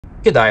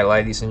G'day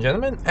ladies and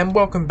gentlemen, and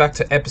welcome back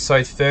to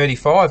episode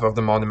 35 of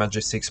the Might and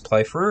Magic 6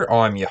 playthrough.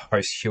 I'm your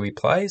host Huey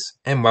Plays,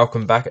 and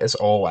welcome back as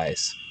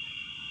always.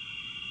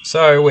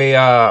 So we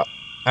are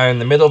in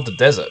the middle of the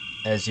desert,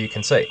 as you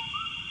can see.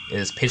 It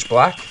is pitch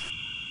black,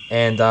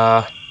 and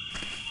I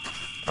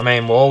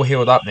mean we're all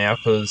healed up now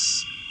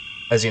because,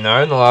 as you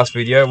know, in the last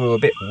video we were a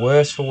bit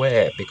worse for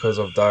wear because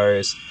of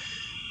those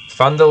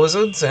thunder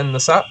lizards and the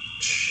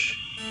such.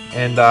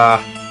 And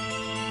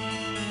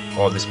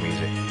oh, this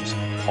music just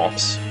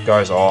pops,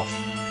 goes off.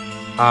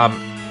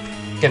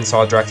 Getting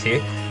sidetracked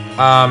here.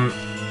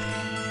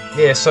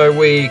 Yeah, so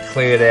we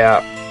cleared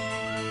out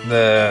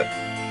the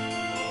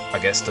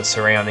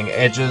surrounding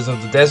edges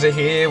of the desert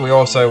here. We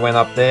also went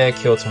up there,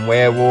 killed some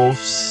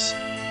werewolves.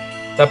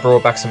 That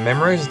brought back some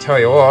memories, I'll tell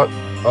you what,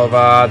 of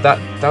that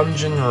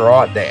dungeon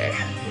right there.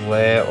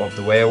 Lair of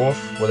the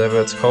Werewolf, whatever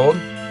it's called.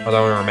 I don't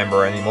want to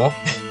remember anymore.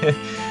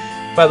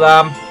 But,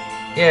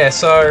 yeah,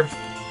 so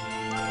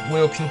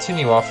we'll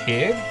continue off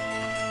here.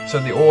 So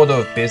the order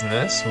of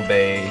business will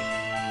be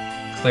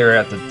clear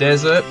out the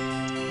desert.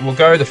 We'll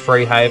go to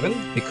Freehaven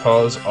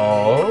because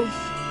of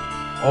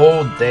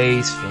all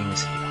these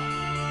things here.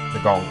 The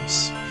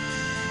gongs.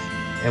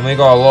 And we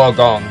got a lot of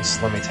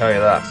gongs, let me tell you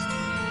that.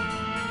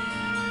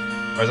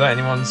 Or is that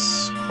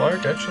anyone's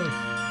cloak, actually?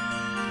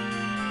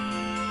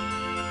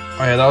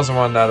 Oh yeah, that was the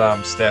one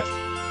that Steph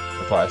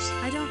replaced.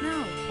 I don't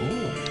know.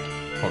 Ooh,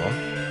 hold on.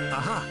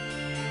 Aha!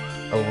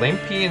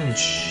 Olympian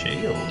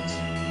shield.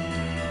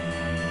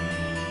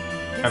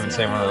 Haven't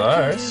seen one of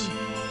those.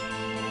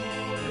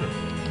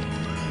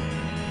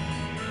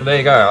 Well, there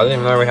you go. I didn't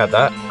even know we had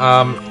that.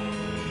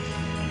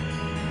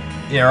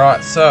 Yeah,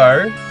 right.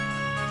 So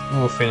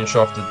we'll finish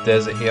off the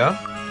desert here.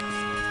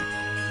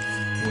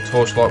 Will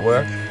torchlight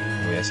work?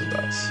 Oh, yes, it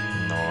does.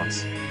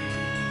 Nice.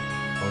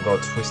 We've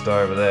got a twist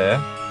over there.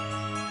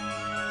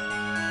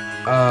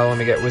 Let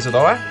me get Wizard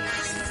Eye.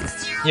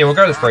 Yeah, we'll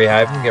go to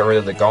Freehaven, get rid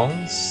of the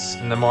gongs,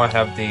 and they might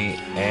have the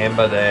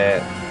amber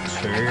there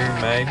too,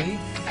 maybe.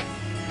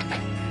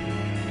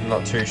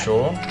 Not too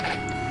sure.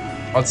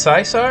 I'd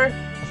say so. I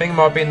think it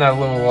might be in that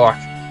little like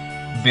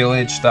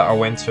village that I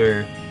went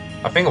to.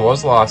 I think it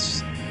was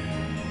last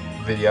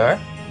video.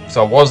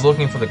 So I was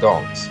looking for the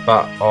gongs,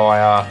 but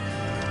I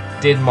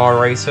did my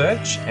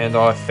research and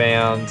I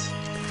found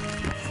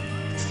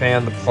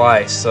the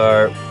place.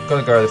 So got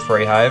to go to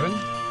Freehaven,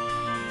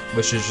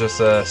 which is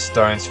just a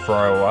stone's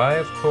throw away,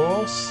 of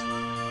course.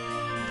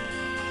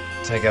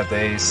 Take out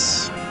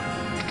these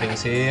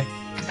things here,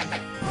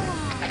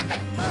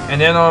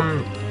 and then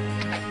I'm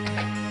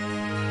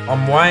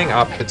weighing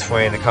up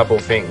between a couple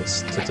of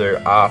things to do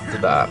after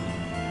that.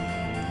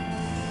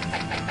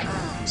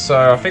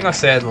 So I think I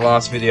said in the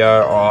last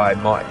video I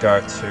might go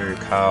to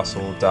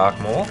Castle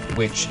Darkmoor,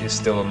 which is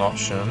still an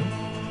option.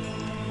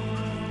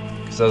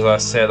 Because as I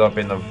said, I've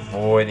been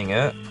avoiding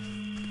it.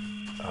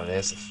 Oh,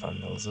 there's the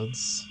thunder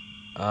lizards.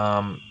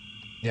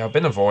 Yeah, I've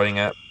been avoiding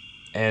it.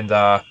 And,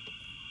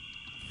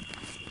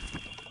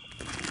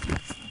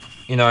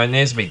 you know, it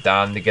needs to be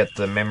done to get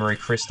the memory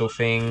crystal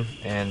thing.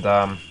 And,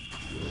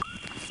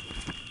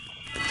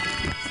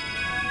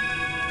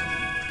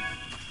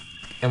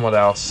 and what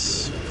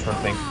else? I'm trying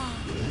to think.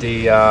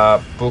 The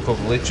Book of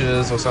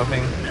Liches or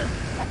something.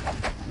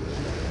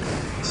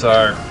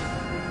 So,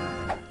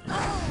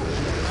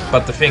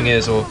 but the thing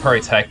is, it will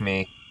probably take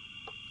me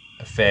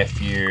a fair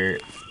few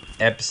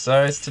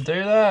episodes to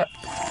do that.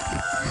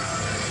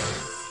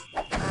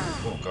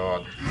 Oh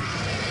god.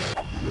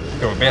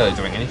 God, we're barely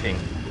doing anything.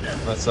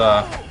 Let's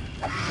oh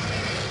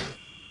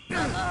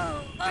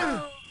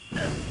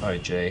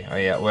gee. Oh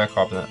yeah, we're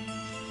copping it.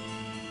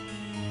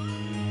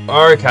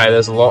 Okay,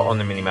 there's a lot on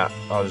the minimap,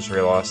 I just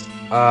realised.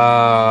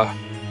 Yeah,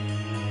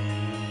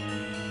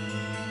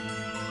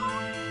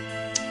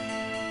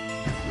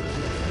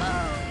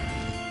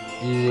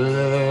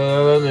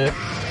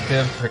 bit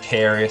of a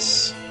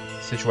precarious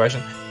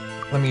situation.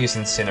 Let me use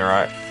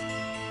Incinerate.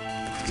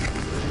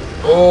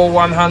 Oh,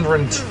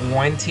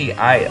 128.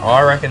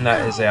 I reckon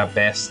that is our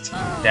best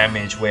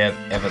damage we've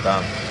ever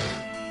done.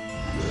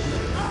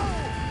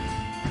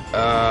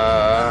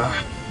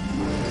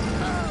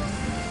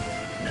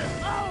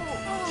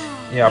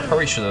 Yeah, I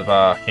probably should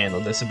have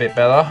handled this a bit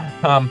better.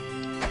 But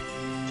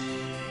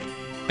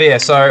yeah,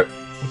 so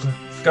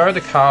go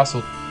to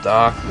Castle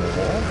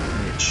Darkmoor,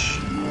 which...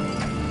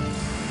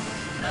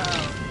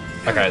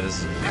 Okay, this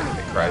is a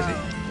bit crazy.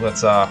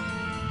 Let's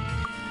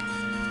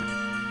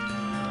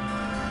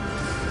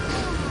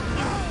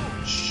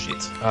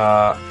shit.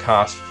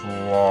 Cast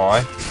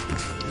Fly.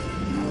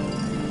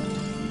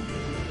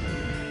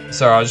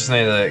 So I just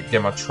need to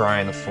get my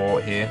train of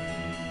thought here.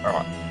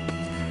 Alright.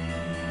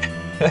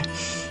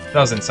 That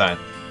was insane.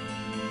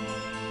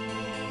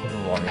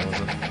 What lightning was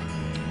it?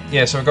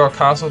 Yeah, so we've got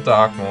Castle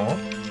Darkmoor,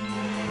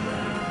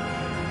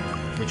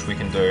 which we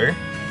can do.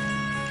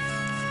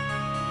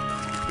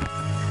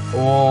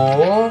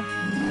 Or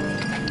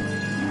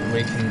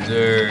we can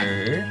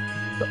do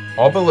the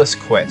Obelisk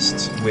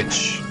quest,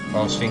 which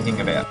I was thinking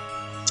about.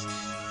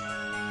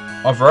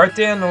 I've wrote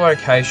down the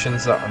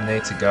locations that I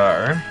need to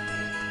go.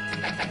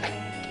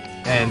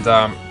 And,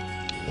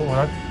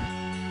 oh,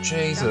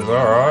 Jesus,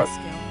 alright.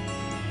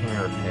 Let me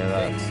repair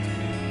that.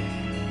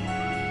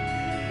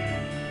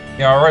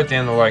 Yeah, I wrote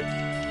down the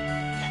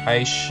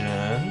location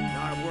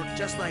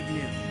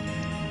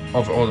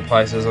of all the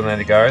places I need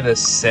to go. There's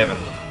 7.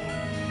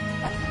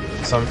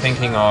 So I'm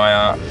thinking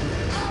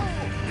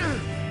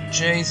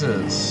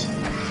Jesus.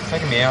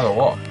 Taking me out or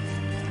what?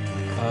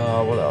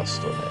 What else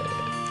do I need?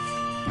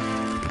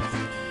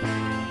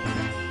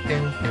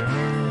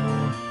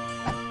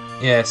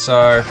 Yeah,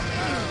 so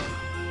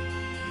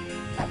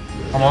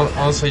I'm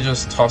honestly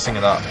just tossing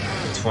it up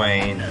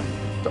between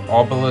the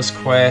Obelisk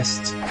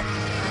quest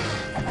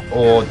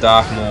or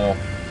Darkmoor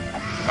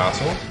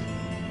Castle.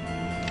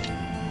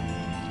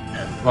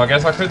 Well, I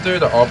guess I could do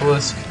the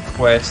Obelisk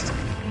quest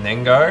and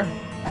then go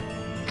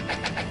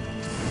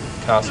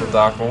Castle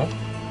Darkmoor,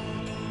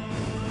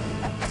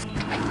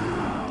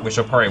 which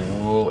I probably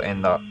will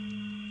end up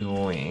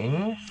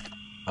doing.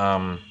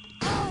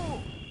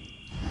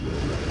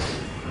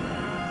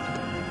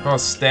 Oh,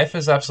 Steph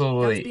is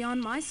absolutely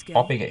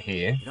popping it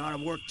here. It ought to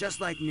work just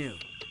like new.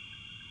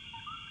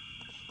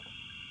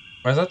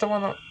 Or is that the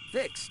one that...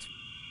 Fixed.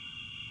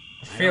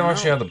 I feel like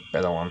she had a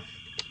better one.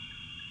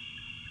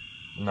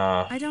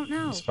 Nah. I don't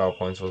know. Spell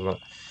points, wasn't it?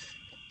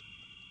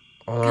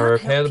 Oh,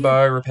 repair the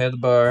bow, repair the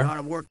bow. It ought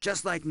to work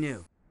just like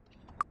new.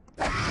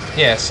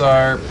 Yeah,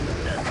 so...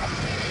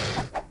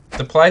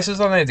 the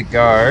places I need to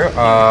go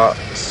are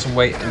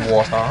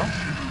Sweetwater.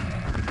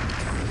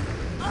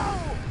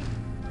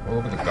 A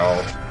little bit of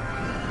gold.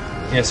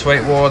 Yeah,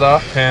 Sweetwater,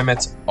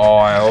 Hermit's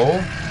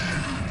Isle.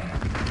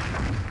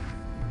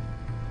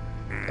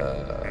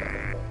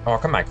 Oh, I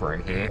can make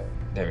room here.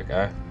 There we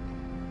go.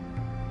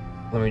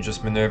 Let me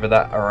just maneuver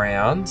that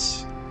around.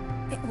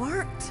 It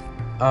worked.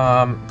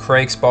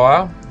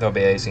 Creekspire, that'll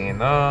be easy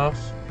enough.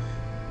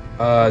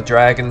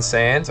 Dragon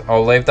Sand,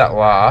 I'll leave that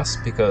last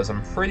because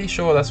I'm pretty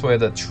sure that's where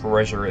the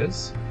treasure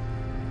is.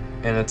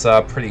 And it's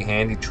a pretty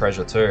handy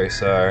treasure too,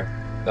 so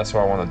that's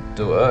why I want to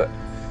do it.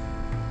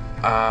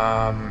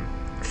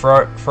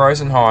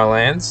 Frozen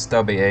Highlands,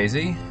 that'll be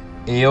easy.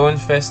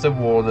 Eel-infested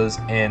waters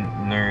and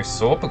New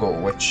Sorpigal,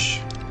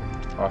 which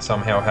I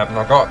somehow have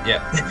not got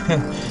yet.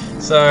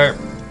 So,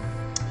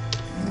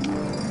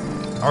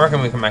 I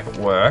reckon we can make it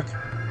work.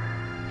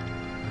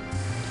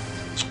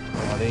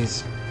 Oh,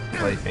 these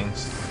bloody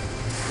things.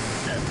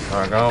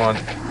 Alright, go on.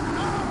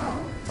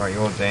 Alright,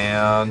 you're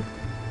down.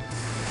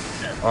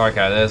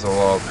 Okay, there's a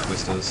lot of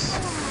twisters.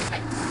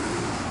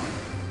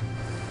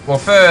 Well,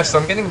 first,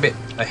 I'm getting a bit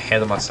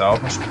ahead of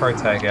myself. I should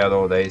probably take out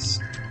all these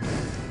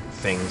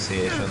things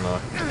here, shouldn't I?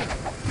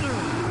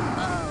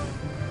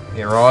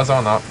 Yeah, rise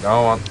on up.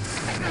 Go on.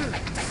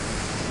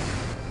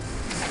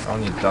 Go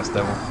on, you dust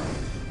devil.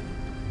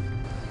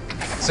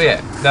 So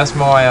yeah, that's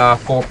my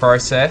thought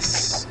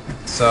process.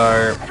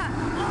 So,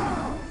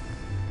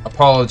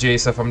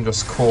 apologies if I'm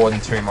just caught in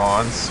 2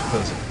 minds,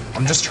 because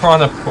I'm just trying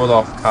to put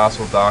off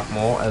Castle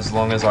Darkmoor as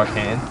long as I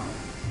can.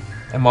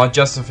 And my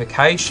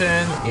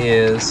justification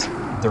is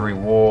the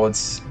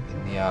rewards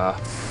in the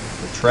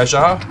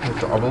treasure with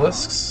the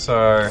obelisks,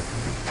 so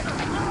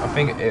I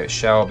think it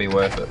shall be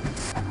worth it.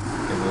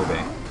 It will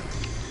be.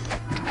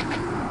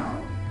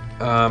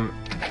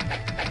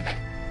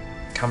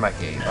 Come back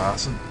here, you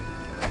bastard.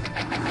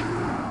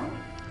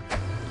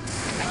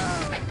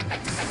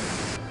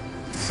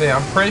 So yeah,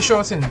 I'm pretty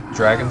sure it's in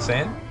Dragon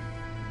Sand.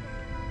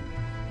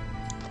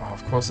 Oh,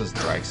 of course there's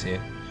drakes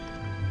here.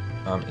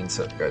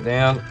 Insert, go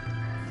down.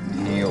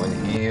 Heal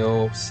and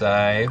heal,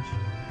 save.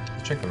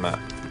 Check the map.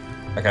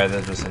 Okay,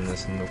 they're just in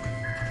this nook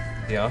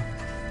here.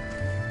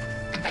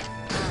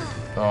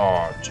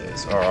 Oh,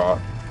 jeez. Alright.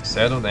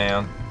 Settle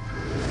down.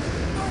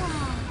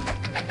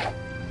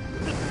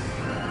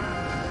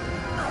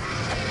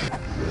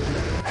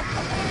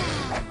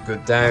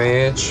 Good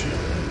damage.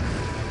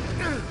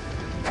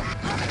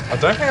 I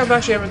don't think I've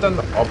actually ever done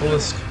the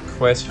Obelisk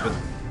quest for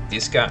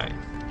this game.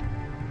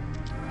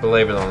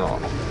 Believe it or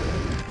not.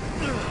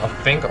 I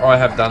think I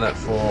have done it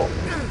for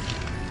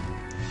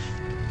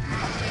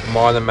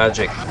Minor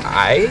Magic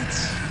 8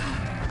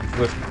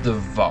 with the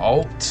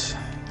Vault.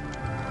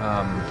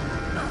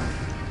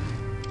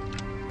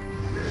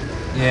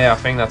 Yeah, I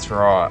think that's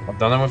right. I've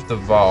done it with the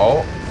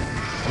Vault.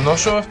 I'm not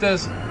sure if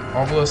there's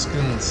Obelisk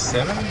in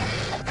 7. I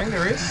think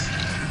there is.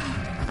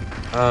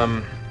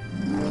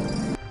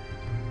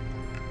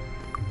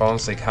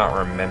 Honestly can't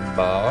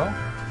remember.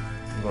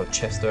 We've got a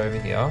chest over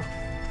here.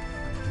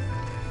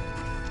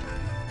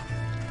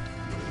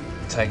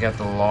 Take out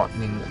the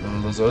lightning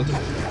lizard.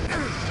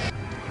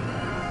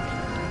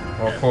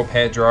 Oh, poor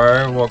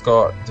Pedro, what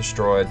got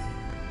destroyed?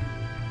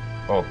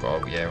 Oh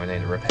god, yeah, we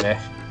need a repair.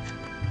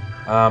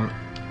 I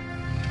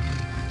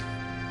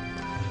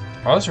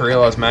just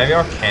realised maybe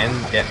I can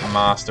get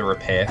master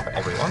repair for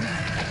everyone,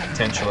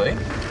 potentially.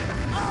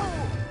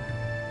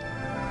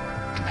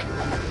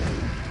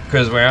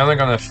 Because we're only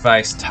going to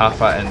face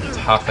tougher and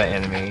tougher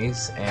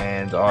enemies,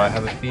 and I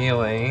have a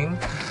feeling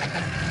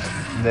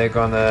they're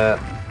going to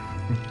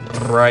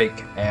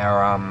break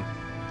our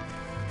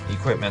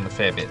equipment a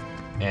fair bit,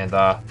 and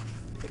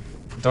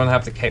don't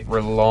have to keep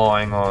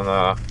relying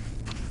on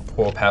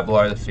poor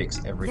Pablo to fix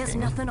There's everything.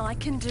 nothing I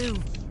can do.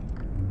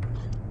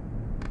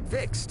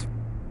 Fixed.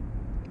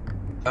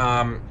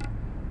 I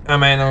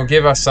mean, it'll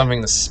give us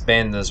something to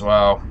spend as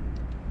well.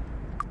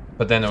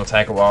 But then it'll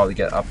take a while to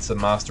get up to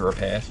master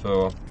repair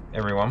for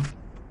everyone.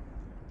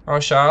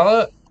 Alright,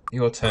 Charlotte,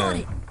 your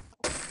turn.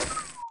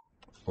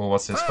 Well,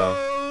 what's this spell?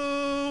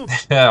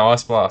 Yeah,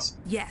 Ice Blast.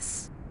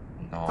 Yes.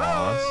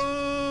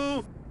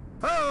 Nice.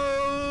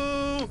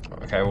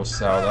 Okay, we'll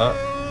sell that.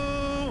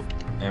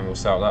 And we'll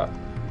sell that.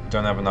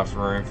 Don't have enough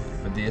room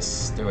for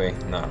this, do we?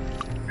 No.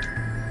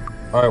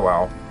 Oh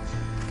well.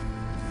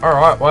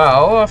 Alright,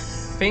 well, I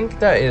think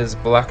that is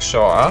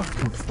Blackshire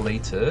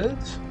completed.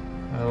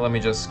 Let me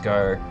just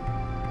go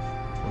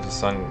towards the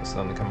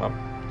sun to come up.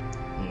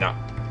 No.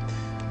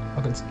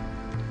 I can...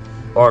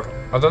 Like,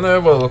 I don't know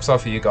what it looks like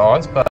for you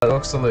guys, but it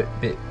looks a little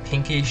bit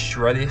pinkish,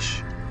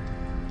 reddish.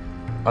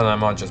 I don't know, it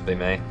might just be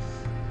me.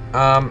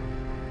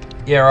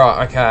 Yeah,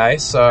 right, okay,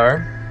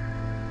 so...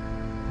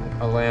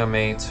 Allow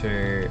me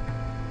to...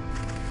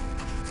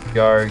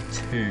 go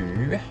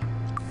to...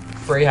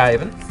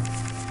 Freehaven.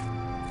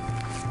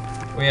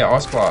 Oh yeah,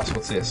 Ice Blast,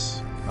 what's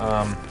this?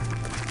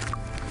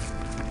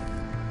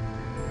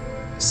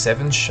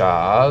 7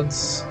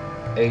 shards.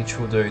 Each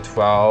will do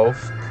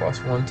 12,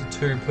 plus 1 to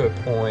 2 per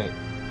point.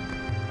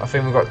 I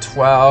think we've got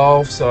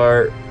 12,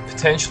 so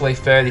potentially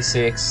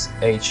 36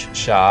 each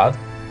shard.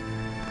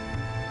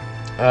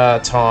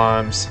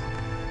 Times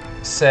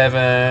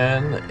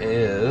 7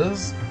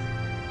 is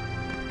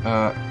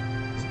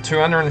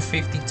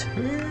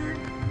 252.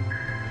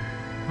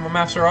 My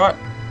maths are right.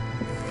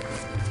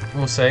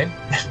 We'll see.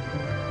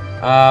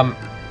 Alright,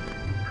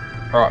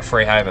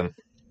 Freehaven.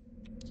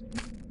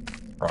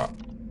 Right.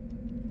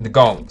 The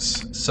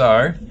gongs.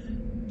 So,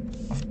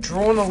 I've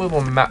drawn a little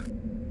map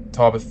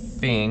type of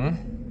thing.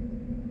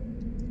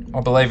 I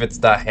believe it's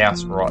that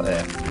house right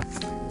there.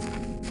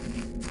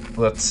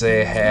 Let's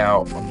see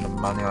how on the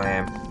money I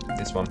am.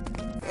 This one.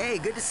 Hey,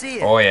 good to see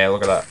you. Oh yeah,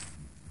 look at that.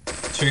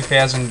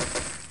 2,000... I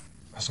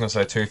was going to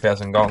say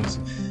 2,000 gongs.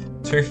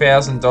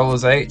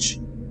 $2,000 each.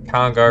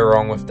 Can't go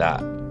wrong with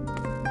that.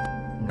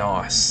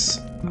 Nice.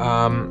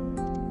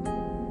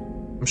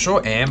 I'm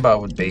sure Amber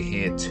would be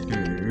here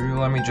too.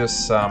 Let me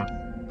just, I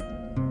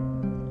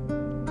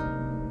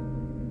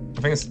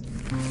think it's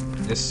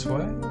this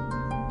way?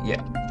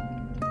 Yeah.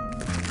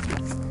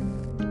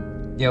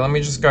 Yeah, let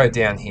me just go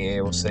down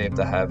here. We'll see if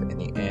they have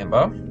any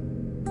amber.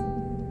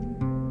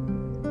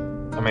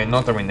 I mean,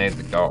 not that we need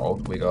the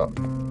gold. We got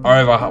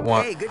over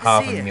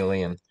half a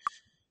million.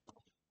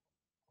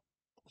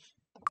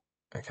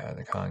 Okay,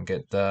 they can't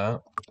get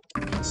that.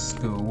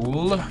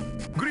 School.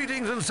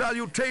 Greetings and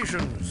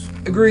salutations.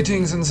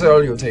 Greetings and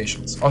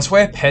salutations. I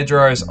swear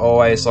Pedro's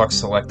always like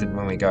selected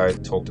when we go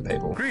talk to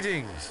people.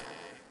 Greetings.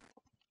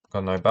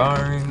 Got no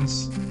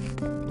bones.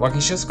 Like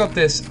he's just got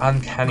this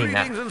uncanny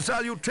knack. Greetings and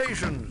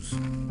salutations.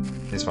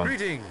 This one.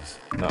 Greetings.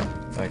 No.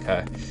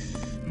 Okay.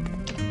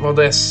 Well,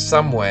 there's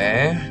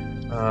somewhere.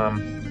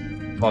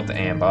 Not the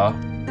amber.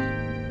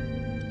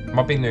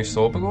 Might be New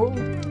Sorbagal,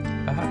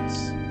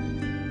 perhaps.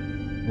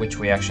 Which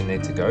we actually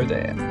need to go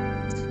there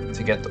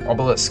to get the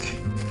obelisk.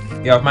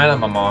 Yeah, I've made up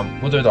my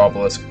mind. We'll do the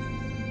obelisk.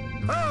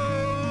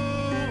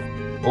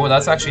 Oh,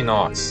 that's actually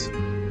nice.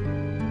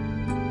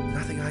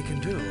 Nothing I can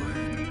do.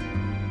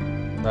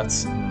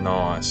 That's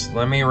nice.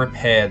 Let me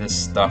repair this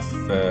stuff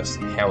first,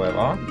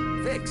 however.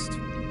 Fixed.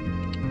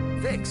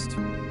 Fixed.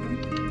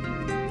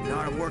 It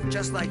ought to work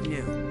just like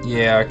new.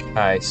 Yeah,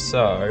 okay,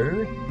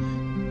 so...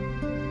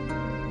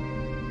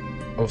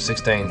 Oh,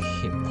 16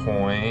 hit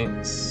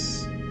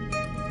points.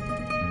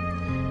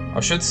 I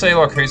should see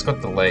like who's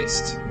got the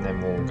least, and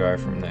then we'll go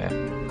from there.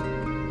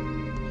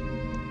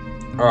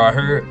 Alright,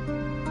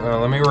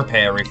 let me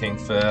repair everything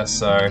first,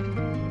 so...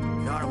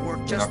 It ought to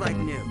work just like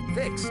new.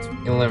 Fixed.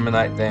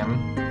 Eliminate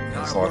them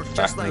as like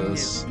just like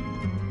factors.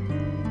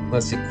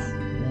 Let's see.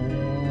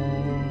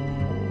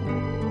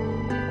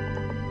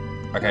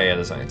 Okay, yeah,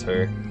 there's only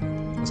 2.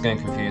 I was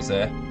getting confused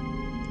there.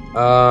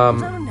 I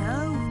don't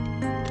know.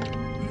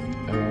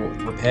 And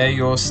we'll repair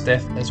your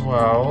stuff as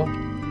well.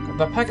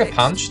 They pack a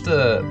punch,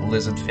 the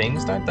lizard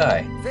things, don't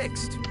they?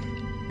 Fixed.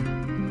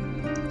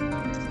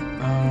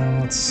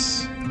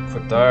 Let's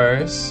put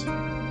those.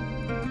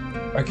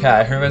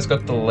 Okay, who has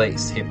got the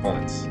least hit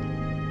points?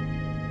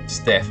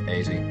 Steph,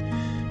 easy.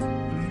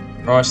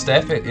 Right,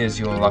 Steph, it is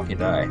your lucky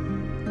day.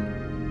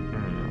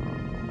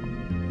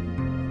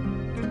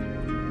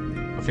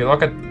 I feel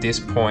like at this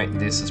point,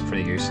 this is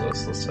pretty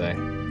useless. Let's see.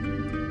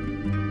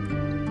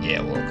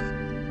 Yeah, look.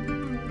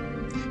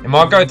 It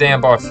might go down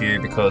by a few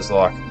because,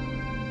 like,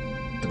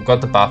 we've got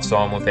the buffs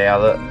on.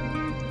 Without it,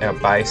 our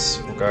base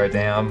will go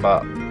down,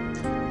 but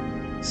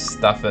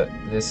stuff it.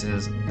 This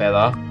is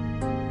better.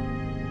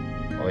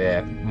 Oh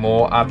yeah,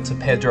 more up to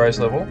Pedro's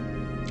level.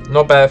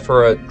 Not bad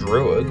for a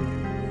druid,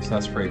 so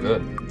that's pretty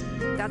good.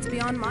 That's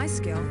beyond my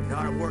skill. It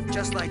ought to work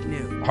just like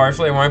new.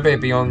 Hopefully it won't be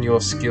beyond your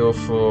skill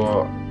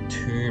for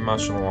too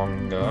much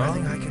longer.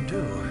 Nothing I can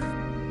do.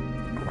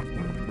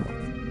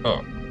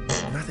 Oh.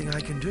 Nothing I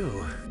can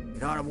do.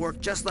 It ought to work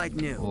just like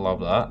new.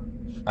 Love that.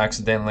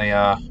 Accidentally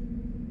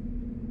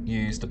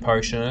used the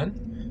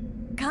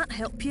potion. Can't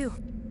help you.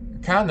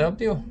 Can't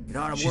help you. It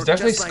ought to She's work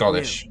definitely just like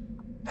Scottish.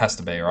 Has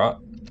to be, right?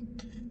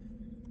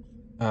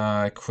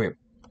 Equip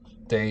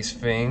these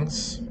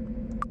things.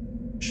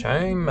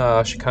 Shame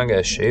she can't get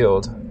a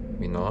shield.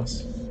 Be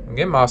nice. I'm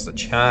getting Master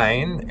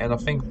Chain, and I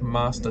think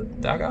Master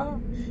Dagger,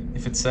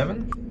 if it's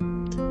 7.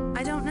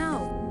 I don't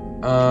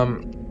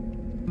know.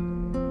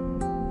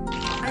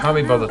 Can't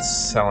be bothered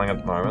selling at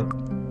the moment.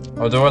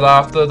 I'll do it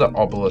after the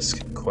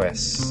Obelisk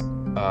quest.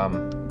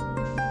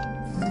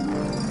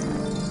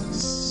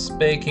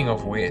 Speaking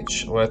of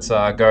which, let's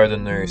go to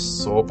New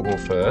Sorpigal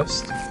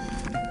first.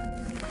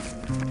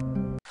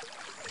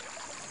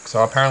 So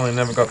I apparently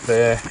never got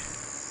their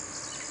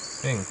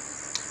thing.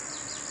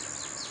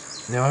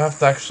 Now I have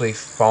to actually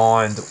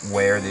find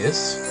where it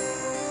is.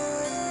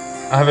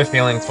 I have a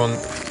feeling it's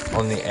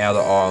on the outer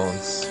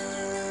islands.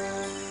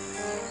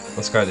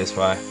 Let's go this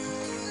way.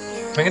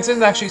 I think it's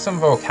in actually some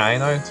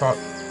volcano type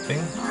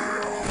thing.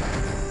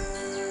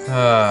 Look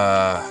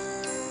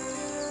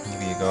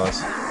at you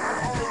guys.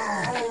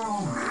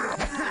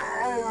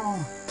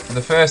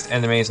 The first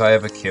enemies I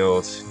ever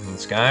killed in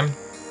this game.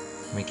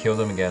 We killed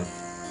them again.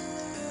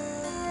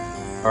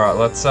 Alright,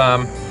 let's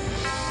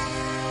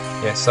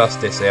yeah, suss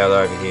this out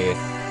over here.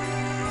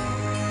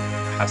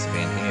 Has to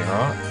be in here,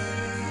 right?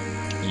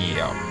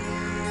 Yeah.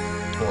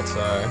 Thought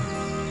so.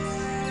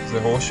 Is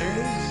there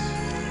horseshoes?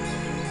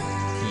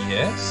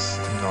 Yes.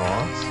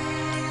 Nice.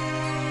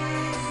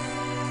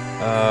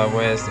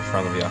 Where's the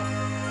front of you?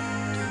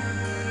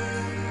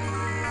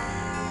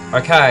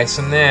 Okay,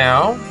 so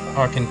now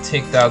I can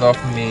tick that off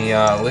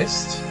my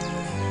list.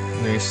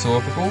 New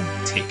Sorpigal.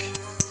 Tick.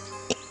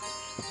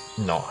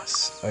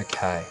 Nice.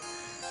 Okay.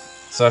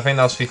 So I think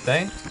that was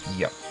 15?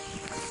 Yep.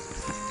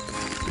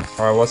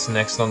 Alright, what's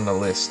next on the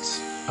list?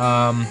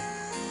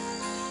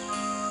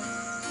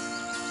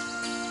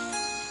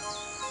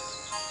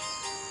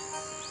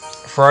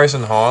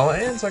 Frozen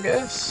Highlands, I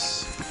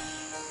guess?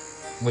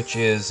 Which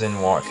is in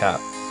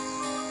Whitecap.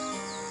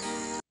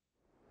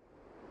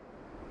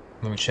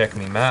 Let me check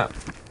my map.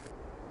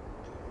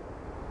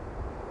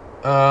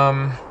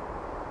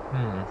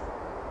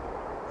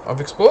 I've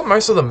explored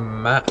most of the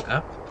map.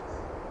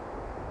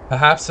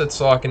 Perhaps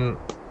it's like in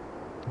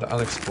the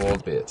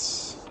unexplored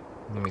bits.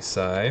 Let me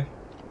save.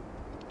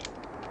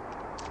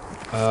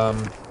 Yeah,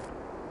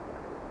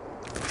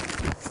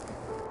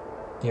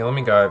 let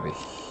me go over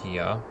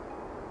here.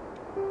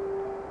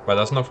 Wait,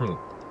 that's not from the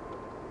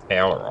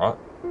tower, right?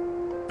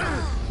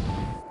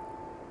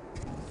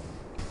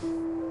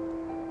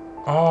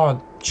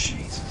 Oh,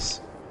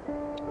 Jesus.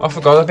 I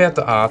forgot about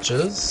the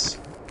archers.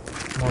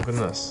 My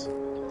goodness.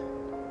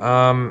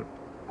 Oh,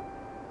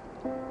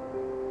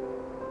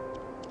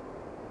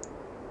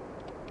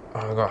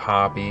 I got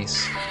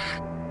harpies.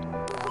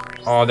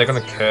 Oh, they're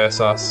gonna curse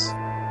us.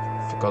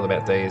 Forgot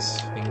about these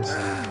things.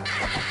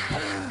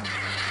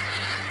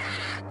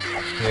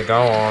 Yeah,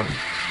 go on.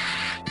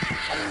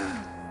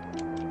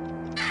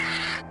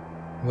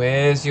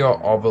 Where's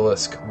your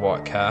obelisk,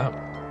 Whitecap?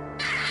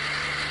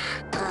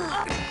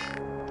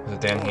 Is it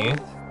down here?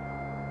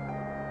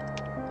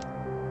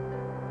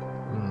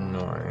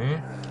 No.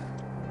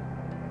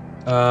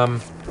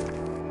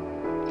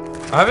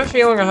 I have a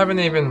feeling I haven't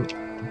even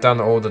done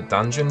all the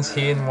dungeons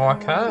here in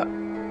Whitecap.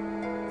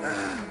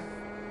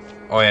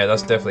 Oh yeah,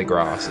 that's definitely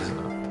grass, isn't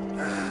it?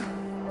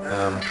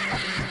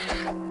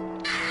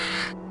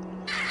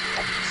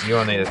 So you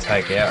all need to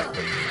take out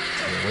the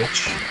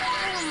witch.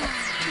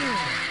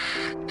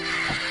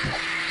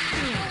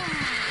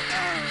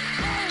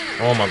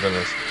 Oh my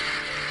goodness.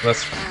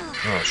 Let's...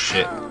 Oh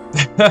shit.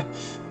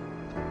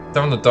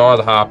 Don't want to die of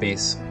the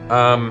harpies.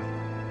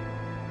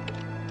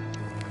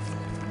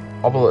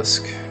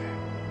 Obelisk.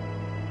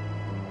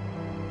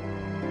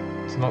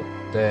 It's not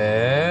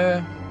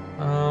there.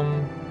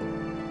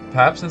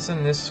 Perhaps it's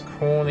in this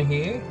corner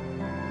here.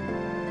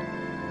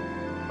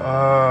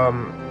 I'll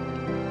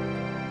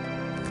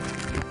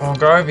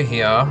go over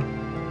here.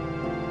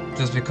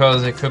 Just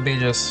because it could be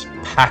just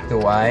packed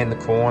away in the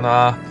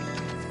corner.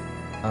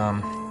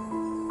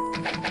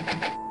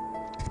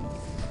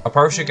 I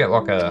probably should get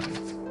like a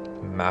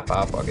map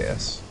up, I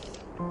guess,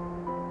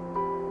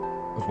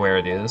 of where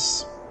it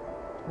is.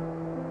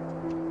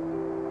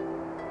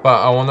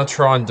 But I want to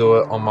try and do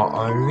it on my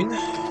own.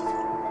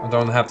 I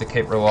don't have to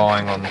keep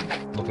relying on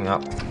looking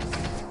up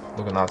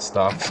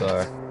stuff.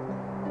 So,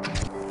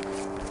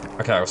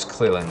 okay, I was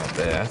clearly not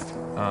there.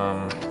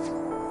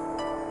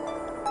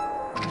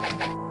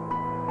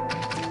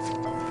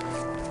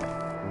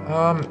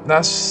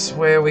 That's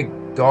where we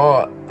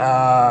got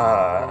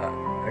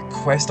a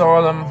quest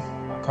item.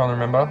 I can't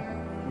remember.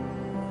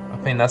 I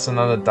think that's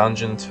another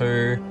dungeon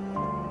too.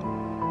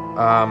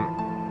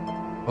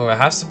 Well, it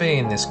has to be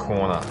in this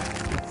corner,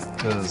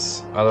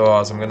 because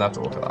otherwise I'm gonna have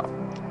to look it up.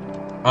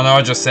 I know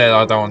I just said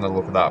I don't want to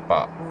look it up,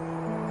 but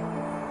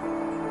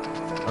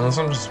unless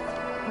I'm just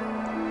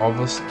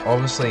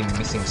obviously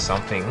missing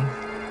something.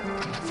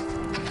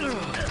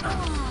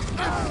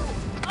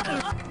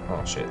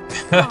 Oh shit.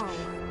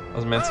 I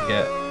was meant to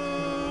get...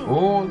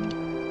 Ooh.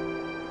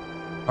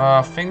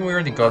 I think we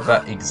already got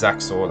that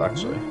exact sword,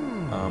 actually.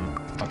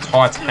 A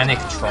Titanic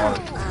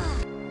Trident.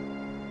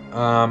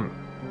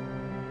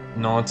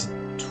 9 to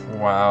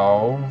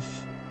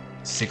 12.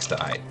 6 to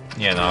 8.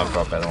 Yeah, no, I've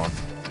got a better one.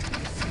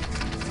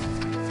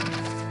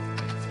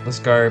 Let's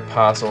go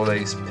past all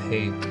these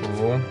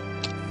people.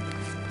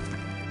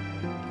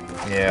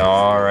 Yeah,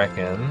 I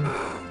reckon.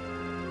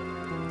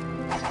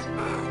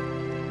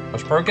 I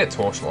should probably get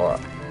torchlight.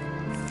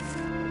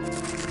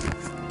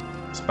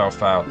 Spell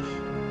failed.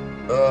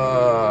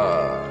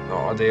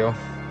 Not ideal.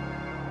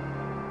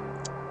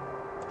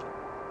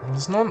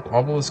 There's not an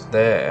obelisk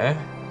there.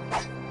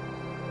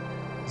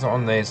 It's not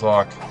on these,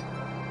 like,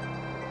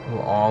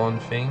 little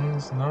island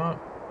things, no?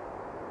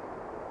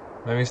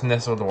 Maybe it's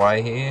nestled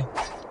away here.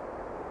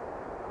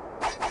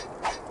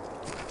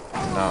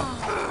 No.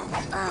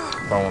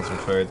 I want some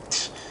food.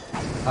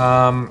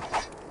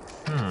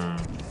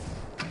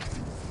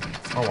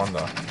 I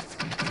wonder.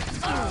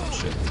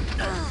 Shit.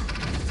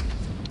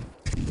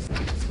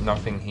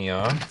 Nothing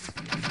here.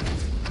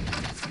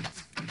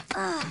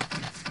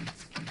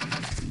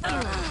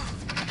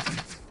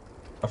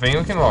 I think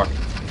we can, like,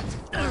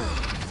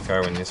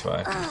 go in this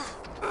way.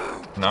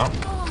 No?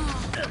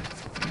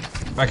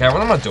 Okay,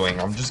 what am I doing?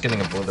 I'm just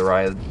getting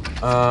obliterated.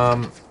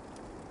 Alright.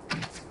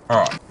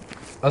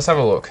 Let's have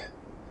a look.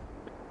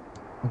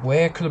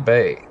 Where could it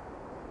be?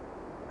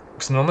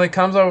 Because normally it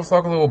comes out with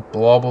like a little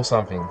blob or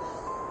something.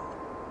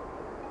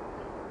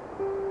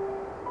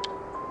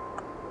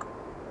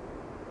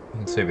 You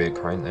can see a bit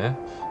of crane there.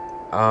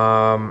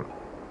 I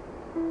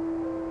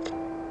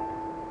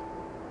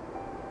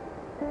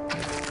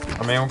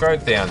mean, we'll go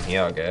down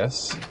here, I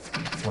guess.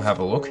 We'll have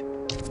a look.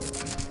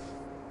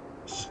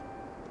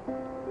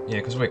 Yeah,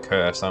 because we're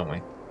cursed, aren't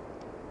we?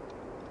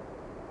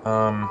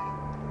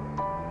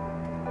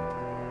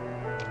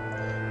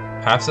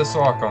 Perhaps it's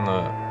like on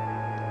a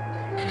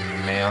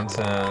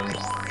mountain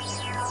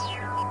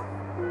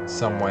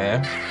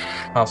somewhere.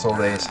 Past all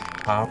these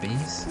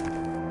harpies.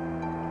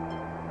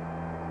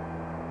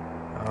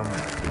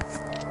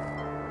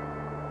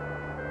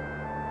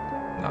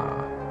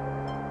 Nah.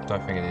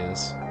 Don't think it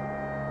is.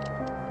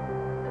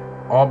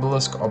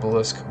 Obelisk,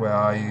 Obelisk, where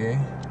are you?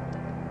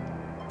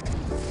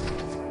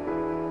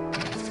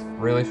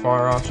 Really,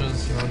 fire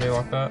archers? You wanna be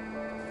like that?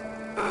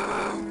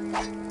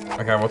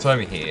 Okay, what's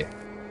over here?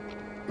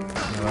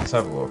 Yeah, let's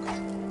have a look.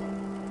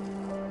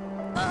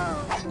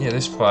 Yeah,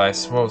 this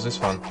place. What was this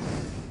one?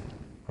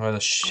 Oh, the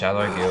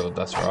Shadow Guild,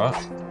 that's right.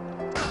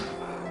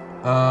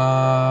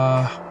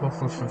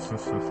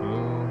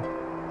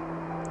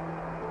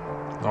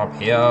 Up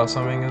here or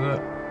something, is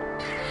it?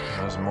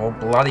 There's more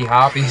bloody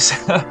harpies.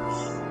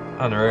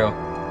 Unreal.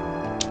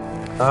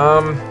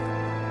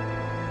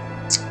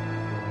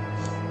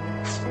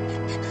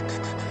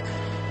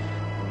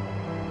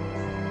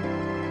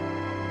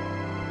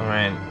 I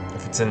mean,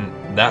 if it's in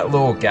that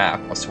little gap,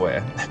 I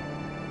swear.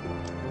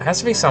 It has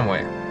to be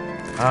somewhere.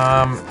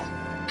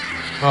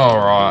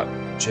 Alright.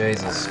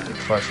 Jesus. Get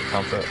close to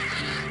comfort.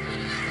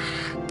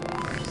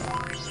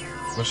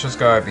 Let's just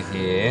go over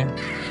here.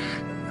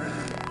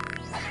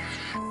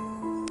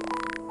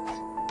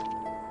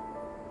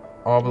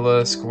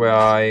 Obelisk, where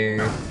are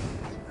you?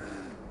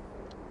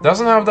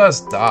 Doesn't have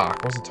those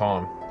dark. What's the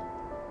time?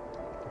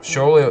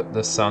 Surely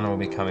the sun will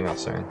be coming up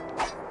soon.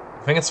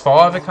 I think it's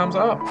 5 it comes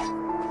up.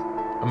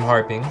 I'm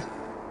hoping.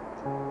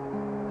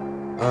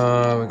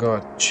 We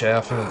got a chair.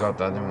 I think we got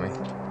that, didn't we?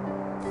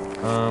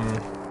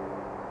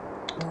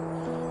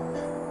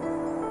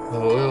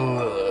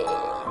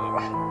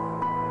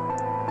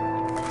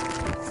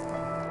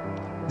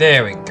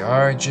 There we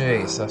go.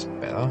 Jeez, that's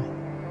better.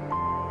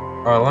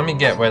 Alright, let me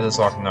get where there's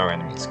like no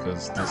enemies,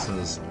 because this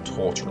is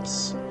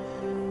torturous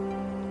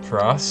for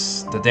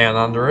us. They're down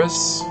under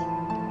us.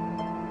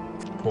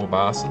 Poor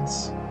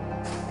bastards.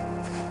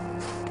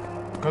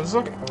 God, there's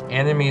like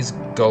enemies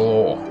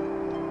galore.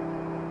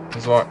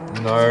 There's like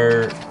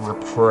no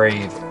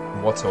reprieve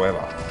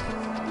whatsoever.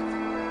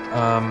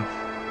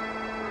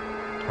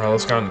 Alright,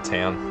 let's go into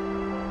town.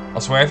 I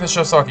swear if it's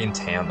just like in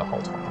town the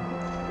whole time.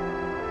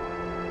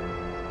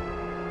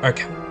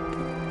 Okay.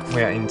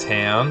 We are in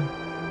town.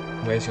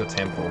 Where's your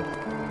temple?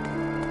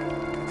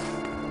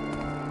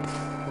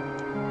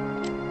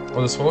 Oh,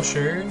 there's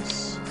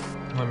horseshoes.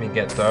 Let me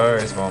get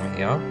those while I'm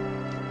here.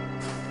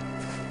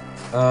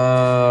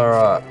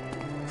 Right.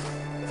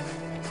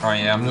 Oh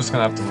yeah, I'm just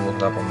gonna have to look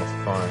it up on the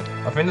phone.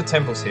 I think the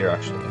temple's here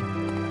actually.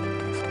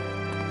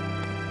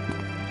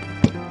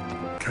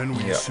 Can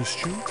we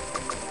assist you?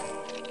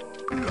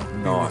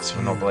 Nice,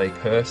 we're not bloody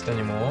cursed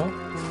anymore.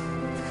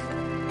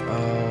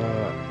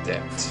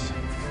 Depth.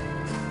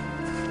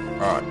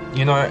 Alright,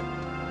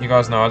 you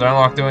guys know I don't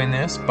like doing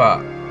this, but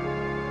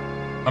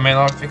I mean,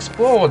 I've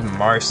explored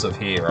most of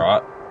here,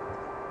 right?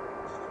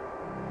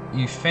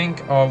 You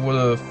think I would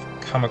have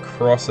come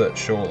across it,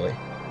 surely.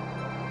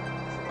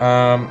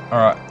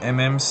 Alright,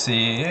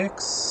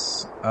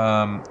 MM6,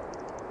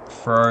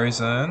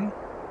 Frozen,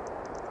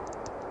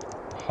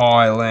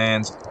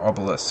 Highlands,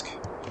 Obelisk.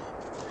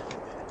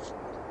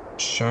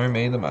 Show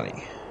me the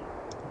money.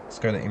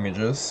 go to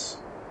images.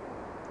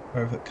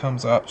 Hope it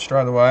comes up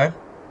straight away.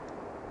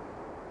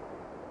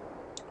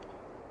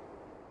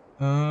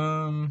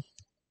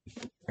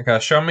 Okay,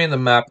 show me the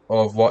map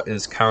of what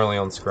is currently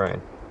on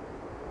screen.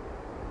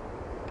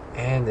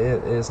 And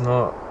it is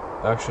not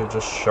actually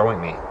just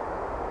showing me.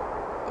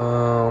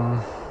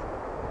 Alright,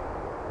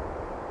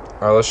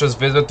 let's just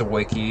visit the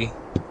wiki.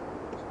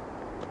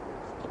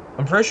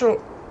 I'm pretty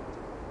sure...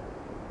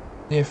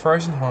 Yeah,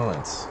 Frozen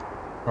Highlands.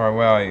 Alright,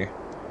 where are you?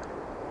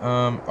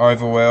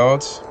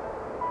 Overworld.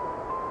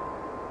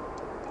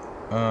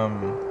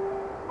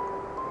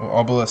 Well,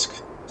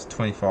 Obelisk is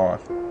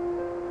 25.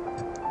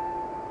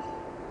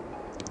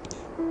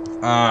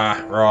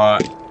 Ah,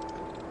 right.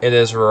 It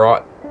is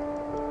right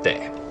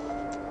there.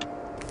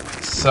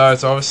 So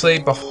it's obviously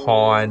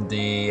behind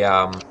the,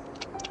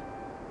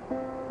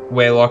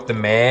 where like the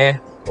mayor,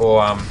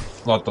 or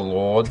like the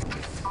lord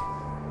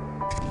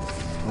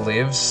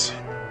lives.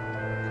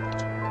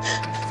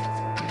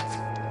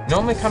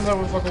 Normally comes up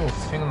with like a little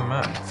thing on the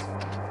map.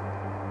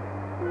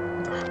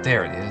 Oh,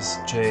 there it is,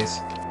 jeez.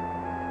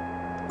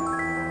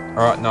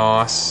 Alright,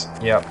 nice.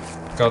 Yep,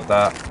 got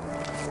that.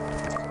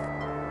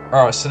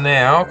 Alright, so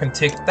now I can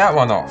tick that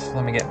one off.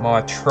 Let me get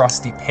my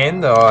trusty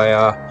pen that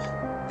I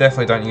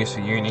definitely don't use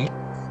for uni.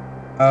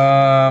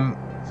 Alright,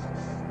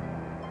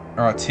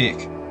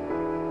 tick.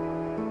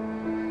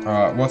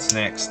 Alright, what's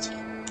next?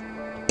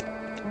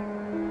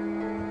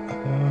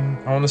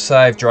 I want to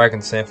save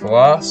Dragon Sand for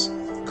last.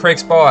 Creek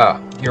Spire,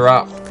 you're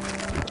up.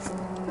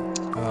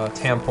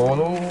 Town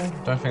Portal,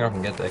 don't think I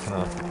can get there, can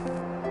I?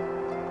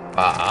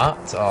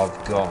 But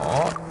I've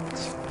got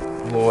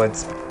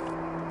Lloyd's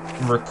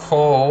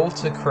Recall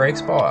to Creek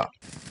Spire.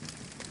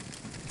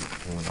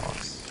 Oh,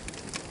 nice.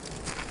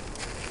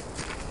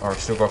 Oh, I've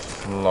still got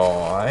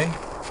Fly.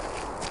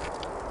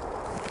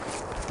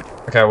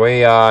 Okay,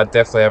 we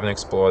definitely haven't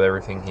explored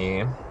everything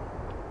here.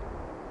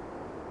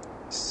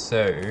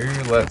 So,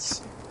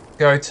 let's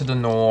go to the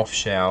north,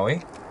 shall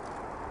we?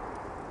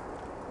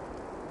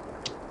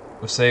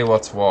 We'll see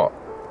what's what.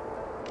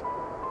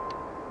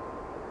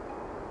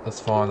 Let's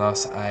find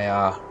us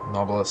a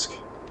Obelisk.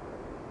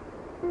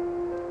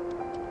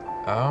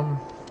 I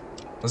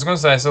was gonna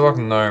say, so like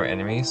no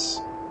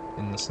enemies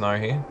in the snow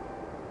here.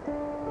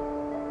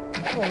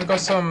 Oh, we've got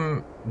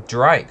some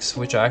drakes,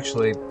 which are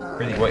actually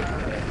pretty weak.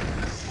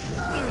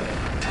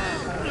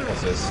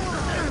 What's this?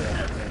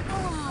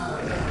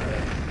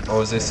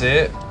 Oh, is this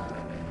it?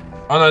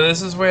 Oh no,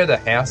 this is where the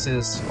house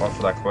is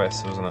for that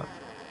quest, wasn't it?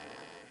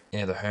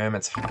 Yeah, the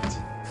Hermit's Hut.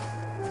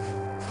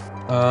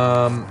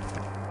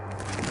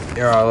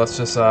 Yeah, alright, let's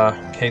just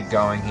keep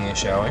going here,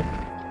 shall we?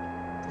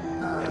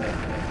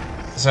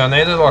 So I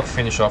need to like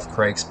finish off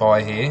Creek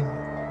Spy here.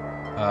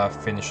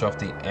 Finish off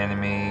the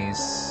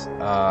enemies,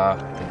 the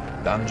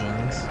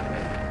dungeons.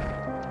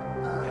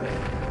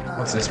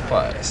 What's this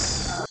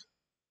place?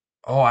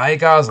 Oh,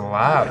 Agar's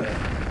Lab.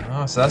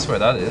 Oh, so that's where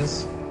that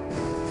is.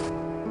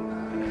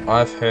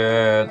 I've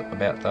heard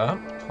about that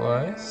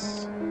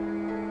place.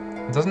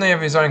 Doesn't he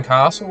have his own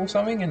castle or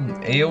something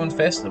in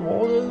eel-infested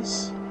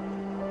waters?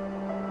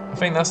 I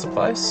think that's the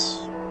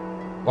place.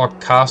 Like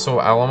Castle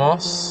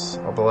Alamos,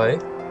 I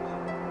believe.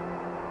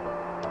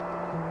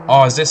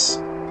 Oh, is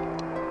this...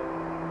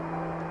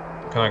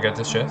 Can I get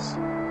this chest?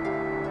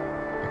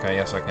 Okay,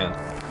 yes I can.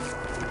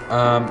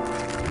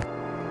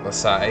 Let's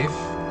save.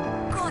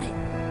 Got it.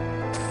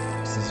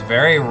 This is a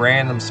very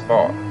random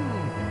spot.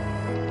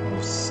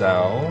 We'll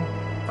sell.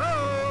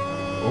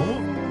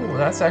 Ooh,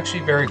 that's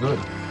actually very good.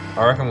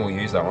 I reckon we'll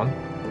use that one.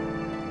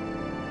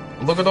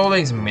 Look at all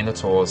these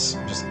minotaurs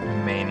just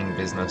meaning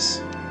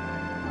business.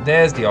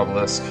 There's the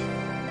obelisk.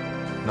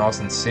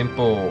 Nice and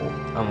simple,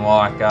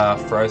 unlike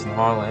Frozen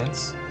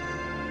Highlands.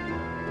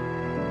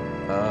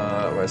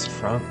 Where's the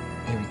front?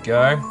 Here we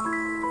go.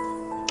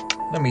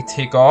 Let me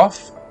tick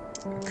off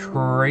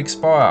Creek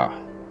Spire.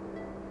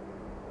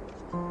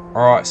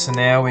 Alright, so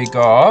now we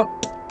got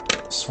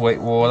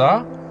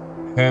Sweetwater,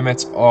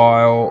 Hermit's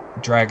Isle,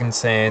 Dragon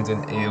Sands,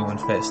 and Eel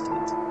Infested.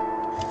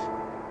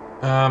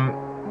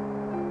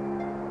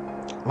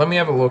 Let me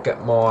have a look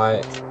at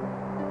my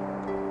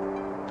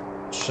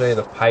sheet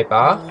of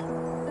paper.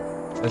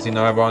 As you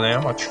know by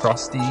now, my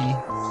trusty we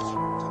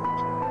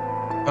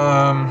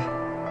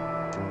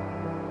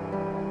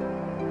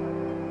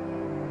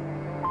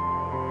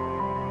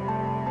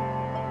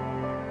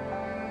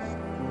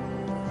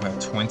have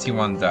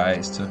 21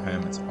 days to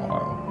Hermit's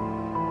Isle.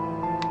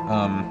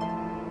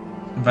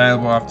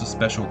 Available after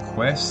special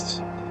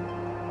quest.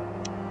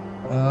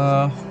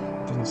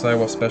 Doesn't say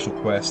what special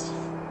quest.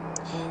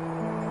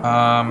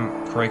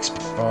 Creek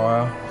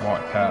Spire,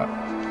 White Cat.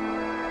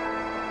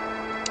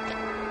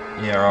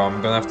 Yeah,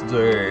 I'm gonna have to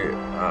do,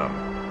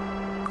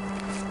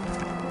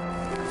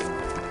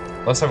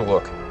 let's have a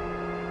look.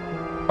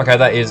 Okay,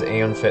 that is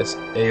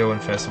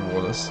eel-infested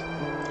waters.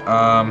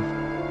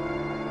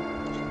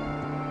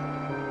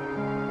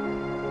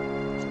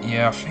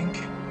 Yeah, I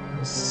think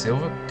there's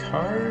Silver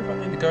Cove I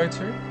need to go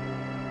to.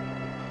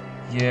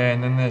 Yeah,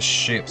 and then there's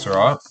ships,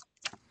 right?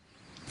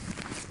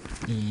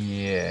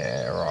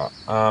 Yeah, right.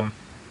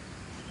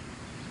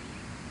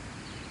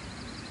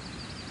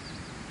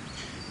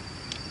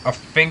 I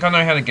think I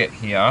know how to get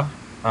here.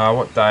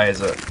 What day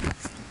is it?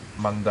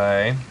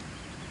 Monday.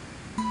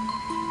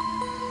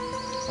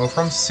 Well,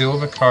 from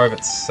Silver Cove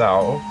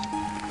itself.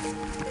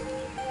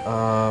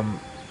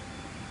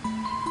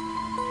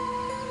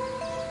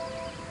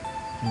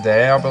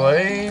 There, I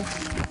believe.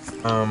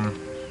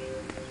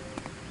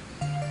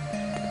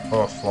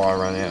 Oh, fly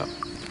run out.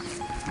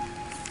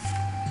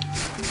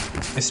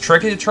 It's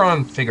tricky to try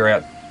and figure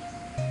out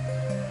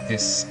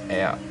this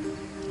out.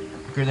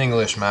 Good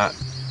English, Matt.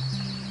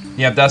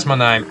 Yep, that's my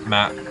name,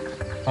 Matt.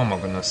 Oh my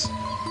goodness.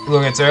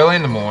 Look, it's early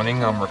in the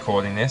morning. I'm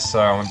recording this, so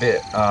I'm a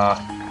bit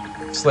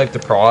sleep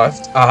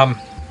deprived. I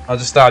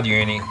just started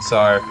uni,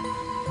 so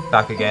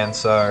back again.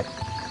 So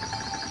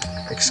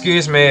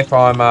excuse me if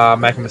I'm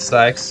making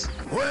mistakes.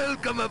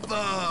 Welcome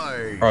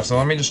aboard. Alright, so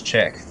let me just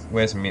check.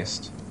 Where's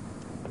Mist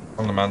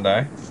on the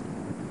Monday?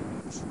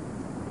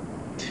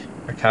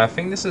 Okay, I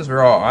think this is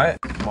right.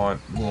 My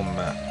little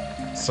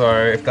map.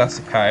 So if that's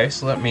the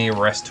case, let me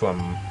rest to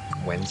a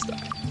Wednesday.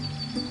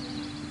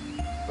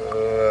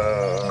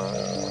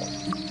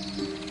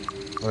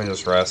 Let me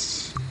just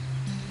rest.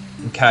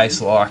 In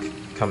case, like,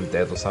 come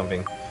dead or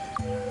something.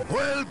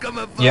 Welcome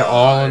aboard. Yeah,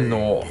 Island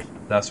North.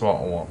 That's what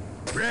I want.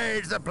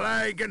 Raise the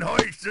flag and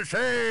hoist the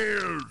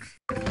sails.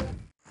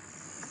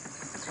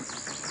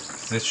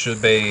 This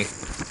should be...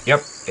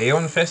 Yep,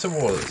 Eon Infested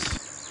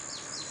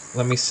Waters.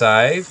 Let me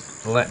save.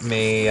 Let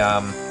me,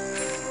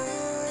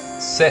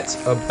 set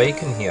a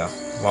beacon here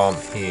while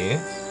I'm here.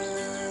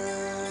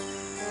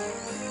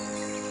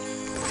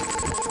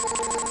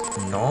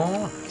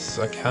 Nice,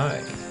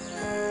 okay.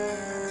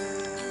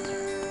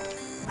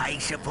 I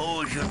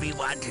suppose you'll be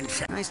wanting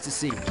some. Nice to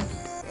see you.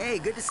 Hey,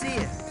 good to see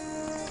you.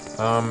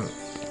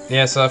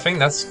 Yeah, so I think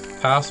that's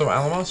Castle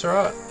Alamos,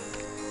 right?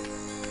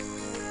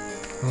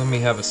 Let me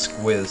have a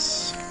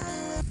squiz.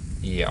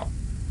 Yeah.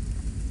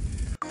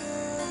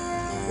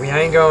 We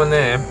ain't going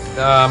there.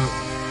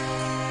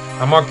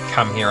 I might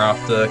come here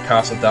after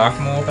Castle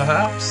Darkmoor,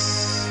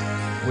 perhaps.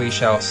 We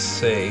shall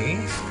see.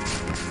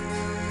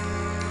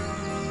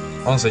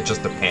 Honestly, it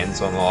just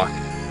depends on, like...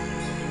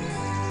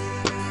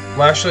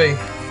 Well, actually,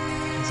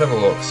 let's have a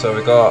look. So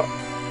we got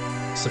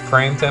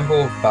Supreme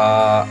Temple,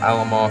 Bar,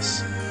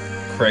 Alamos,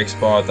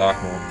 Creekspire,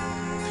 Darkmoor.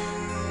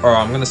 Alright,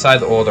 I'm gonna say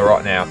the order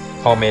right now.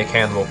 Hold me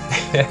accountable.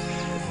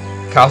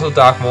 Castle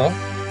Darkmoor,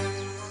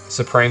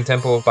 Supreme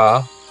Temple,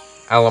 Bar,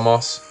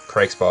 Alamos,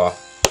 Creekspire.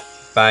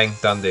 Bang,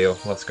 done deal.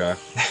 Let's go.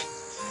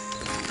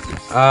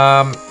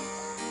 Yeah,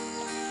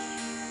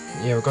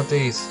 we've got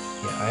these.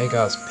 Yeah,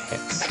 Agar's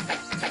pets.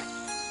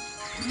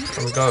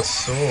 Oh, we got a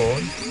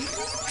sword.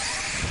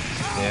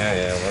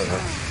 Yeah, whatever.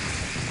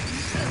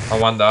 I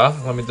wonder.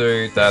 Let me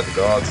do Dad the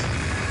Gods.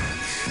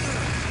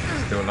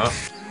 Still not.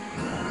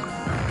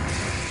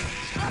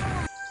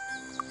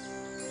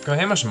 God,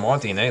 how much more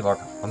do you need? Like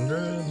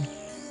 100?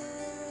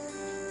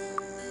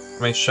 I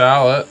mean,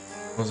 Charlotte.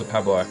 Or was it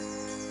Pablo?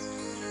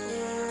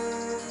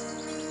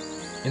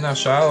 You know,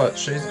 Charlotte,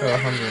 she's got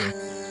 100.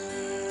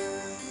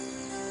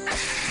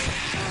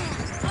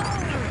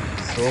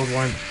 Sword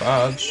won't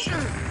budge.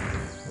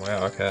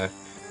 Wow, okay.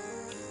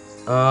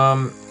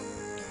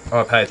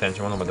 Oh, pay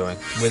attention, what am I doing?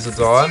 Wizard's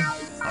Eye.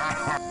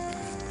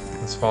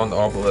 Let's find the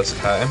Obelisk,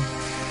 okay? I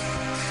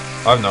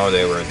have no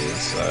idea where it is,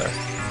 so...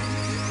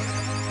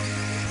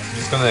 I'm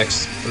just gonna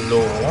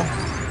explore.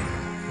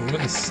 Look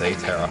at this sea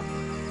terror.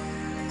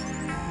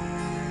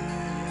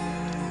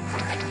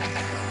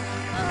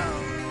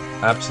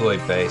 Absolute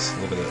beast,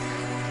 look at it.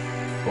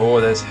 Oh,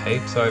 there's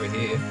heaps over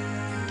here.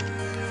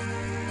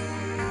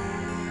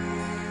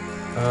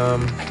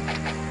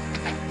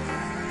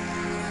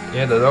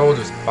 Yeah, they're all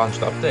just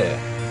bunched up there.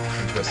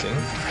 Interesting.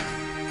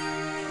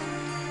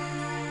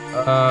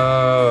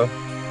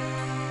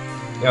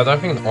 Yeah, I don't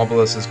think an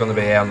obelisk is going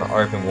to be out in the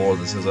open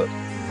waters, is it?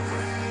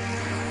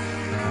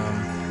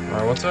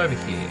 Alright, what's over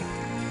here?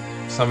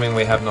 Something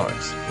we have not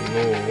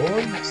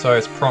explored. So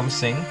it's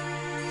promising.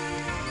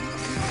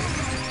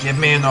 Give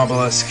me an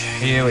obelisk.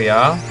 Here we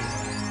are.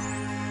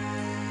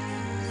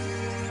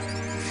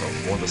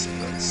 The water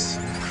splits.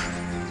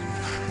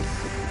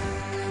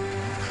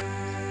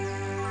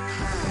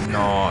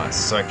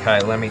 Nice. Okay,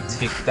 let me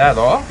tick that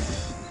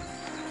off.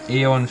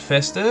 Eel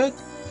infested.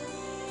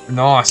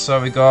 Nice.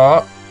 So we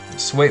got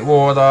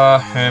Sweetwater,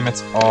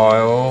 Hermit's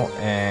Isle,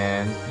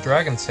 and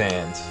Dragon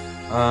Sand.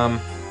 I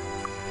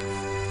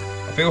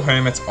feel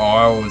Hermit's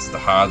Isle is the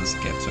hardest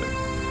to get to.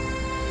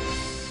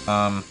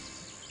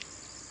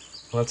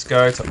 Let's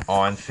go to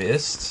Iron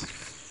Fist.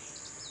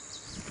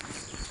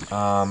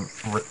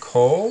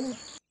 Recall.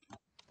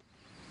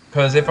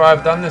 Because if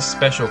I've done this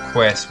special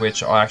quest,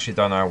 which I actually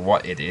don't know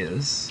what it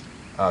is,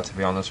 to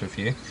be honest with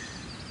you,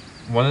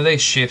 one of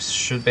these ships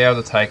should be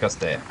able to take us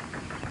there.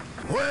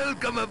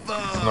 Welcome aboard.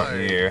 It's not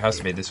you, it has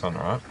to be this one,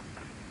 right?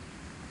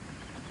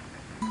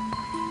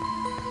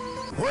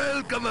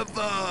 Welcome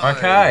aboard.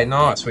 Okay,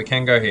 nice, we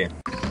can go here.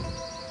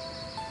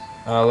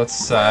 Let's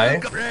say...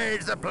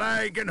 Raise the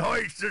flag and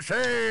hoist the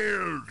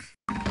sails.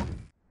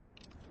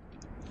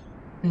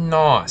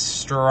 Nice,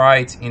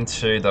 straight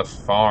into the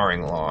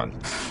firing line.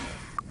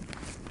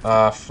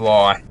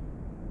 Fly.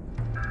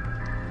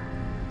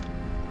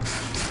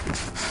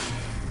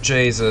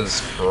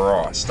 Jesus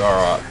Christ.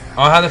 Alright.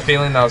 I had a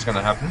feeling that was going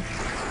to happen.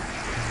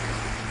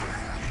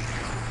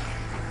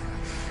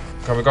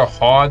 Okay, we got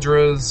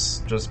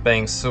Hydras just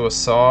being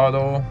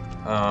suicidal.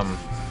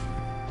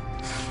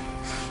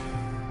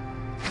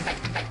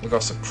 We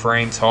got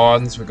Supreme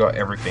Titans. We got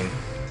everything.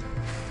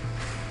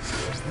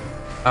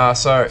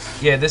 So,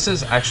 yeah, this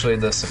is actually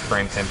the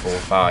Supreme Temple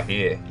bar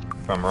here,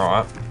 if I'm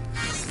right.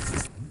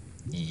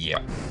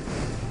 Yep.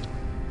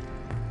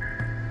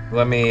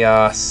 Let me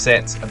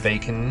set a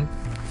beacon.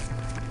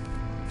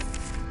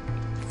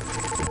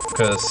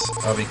 Because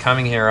I'll be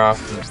coming here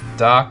after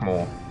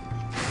Darkmoor.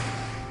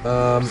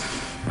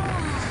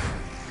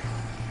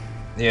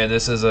 Yeah,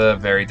 this is a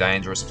very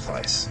dangerous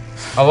place.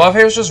 I love how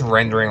it's just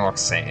rendering like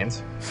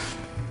sand.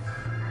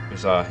 Which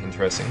is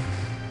interesting.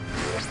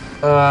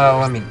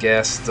 Let me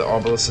guess, the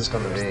Obelisk is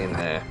gonna be in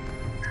there.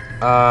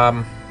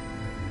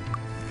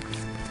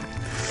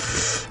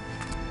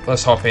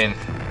 Let's hop in.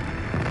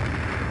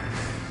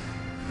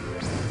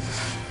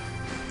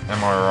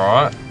 Am I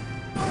right?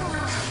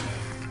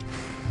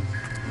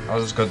 I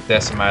just got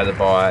decimated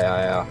by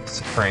a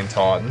Supreme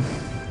Titan.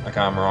 Okay,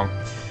 I'm wrong.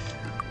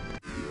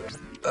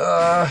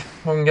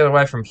 We can get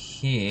away from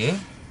here.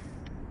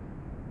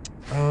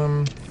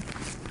 Alright,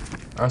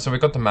 so we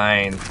got the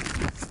main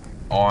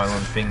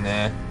island thing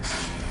there.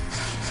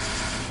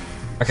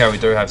 Okay, we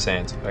do have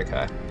sand.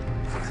 Okay.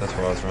 So that's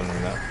what I was wondering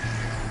about.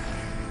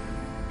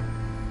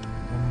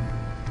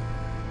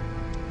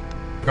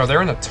 God,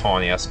 they're in a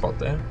tiny ass spot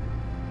there.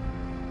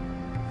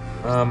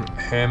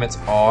 Hermit's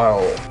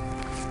Isle.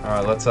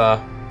 Alright, let's go.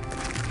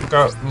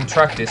 We'll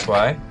track this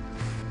way.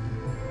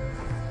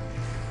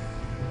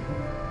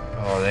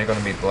 Oh, they're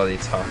gonna be bloody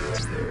tough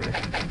to do.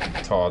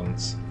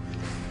 Titans.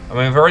 I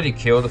mean, we've already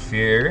killed a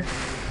few.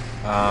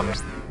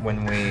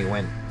 When we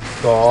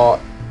got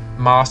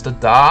Master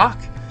Dark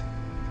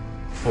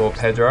for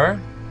Pedro.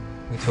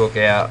 We took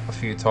out a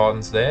few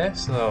Titans there,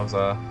 so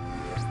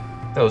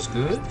that was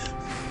good.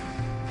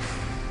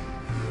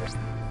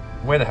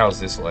 Where the hell's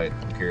this lead?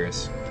 I'm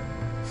curious.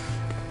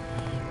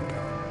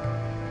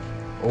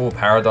 Oh,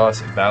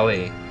 Paradise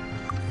Valley.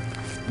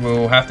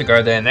 We'll have to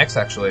go there next,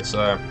 actually,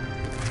 so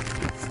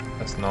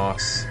that's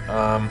nice.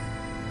 Alright,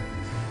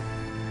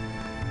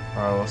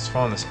 let's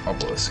find this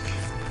Obelisk.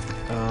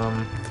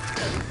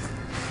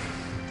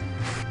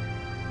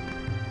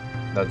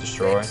 That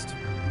destroy?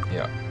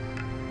 Yeah.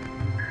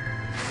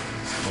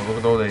 Oh, look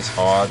at all these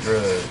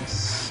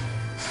Hydras.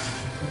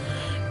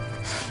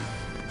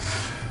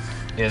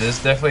 Yeah, this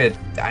is definitely a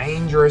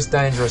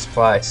dangerous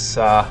place.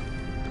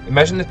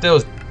 Imagine if there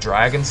was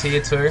dragons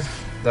here too.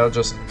 They'll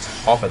just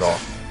top it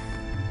off.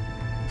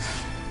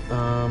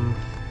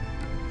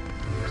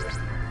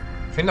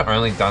 I think the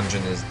only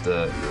dungeon is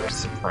the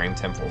Supreme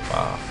Temple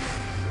bar.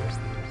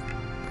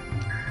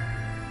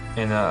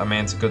 And I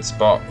mean, it's a good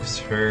spot because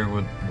who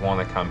would want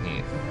to come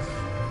here?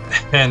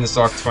 And it's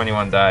like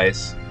 21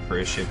 days for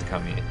a ship to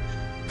come here.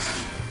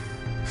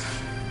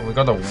 Well, we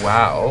got the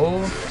well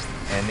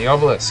and the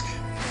Obelisk.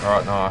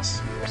 Alright,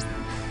 nice.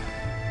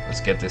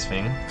 Let's get this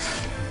thing.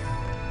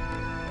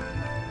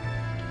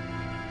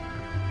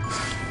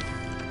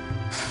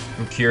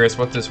 I'm curious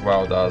what this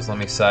well does. Let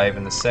me save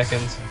in a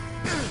second.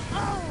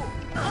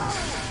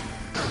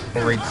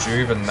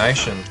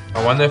 Rejuvenation.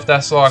 I wonder if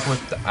that's like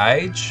with the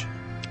age.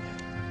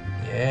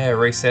 Yeah,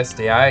 resets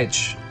the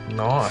age.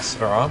 Nice.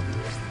 Alright.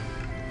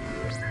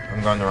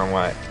 I'm going the wrong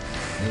way.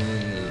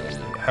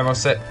 Have I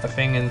set a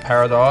thing in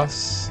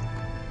Paradise?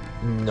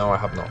 No, I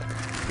have not.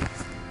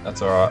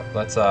 That's alright.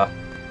 Let's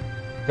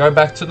go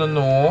back to the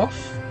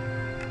north.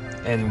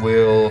 And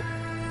we'll...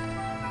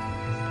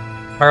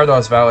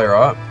 Paradise Valley,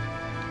 right?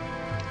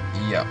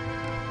 Yep.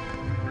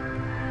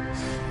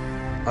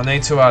 I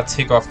need to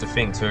tick off the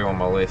thing too on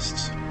my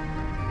list.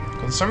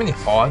 There's so many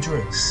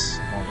Hydras.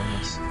 Oh my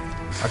goodness.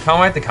 I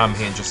can't wait to come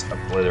here and just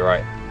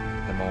obliterate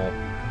them all.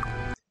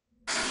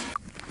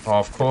 Oh,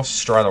 of course,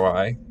 straight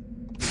away.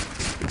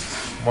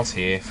 What's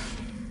here?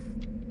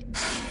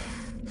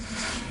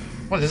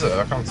 What is it?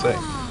 I can't see.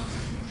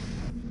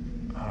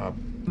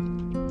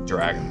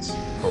 Dragons,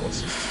 of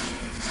course.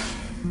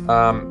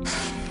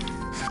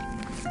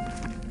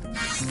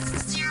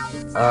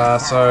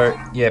 So,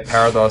 yeah,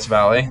 Paradise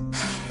Valley.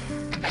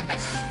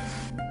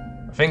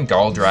 I think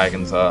gold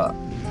dragons are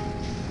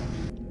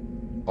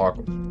like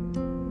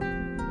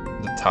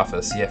the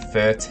toughest. Yeah,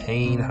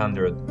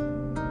 1300.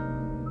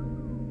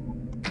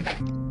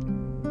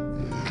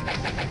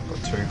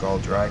 Got 2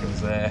 gold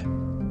dragons there.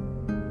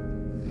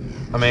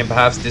 I mean,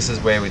 perhaps this is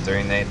where we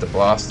do need the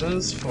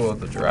blasters for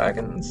the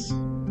dragons.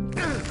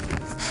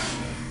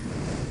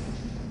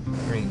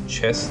 Any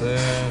chests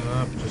there?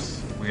 Nope,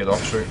 just weird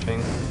offshoot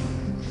thing.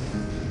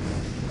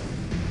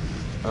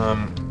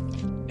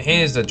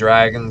 Here's the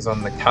dragons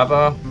on the cover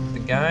of the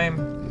game.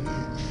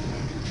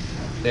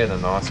 They're the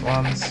nice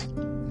ones.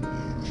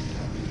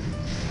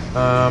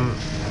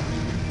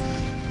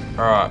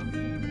 Alright.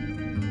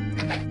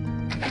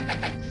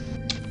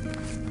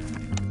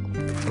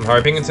 I'm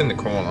hoping it's in the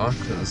corner,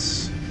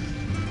 because...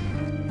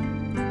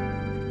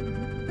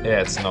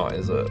 Yeah, it's not,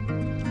 is it?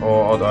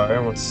 Or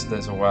although,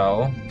 there's a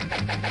well.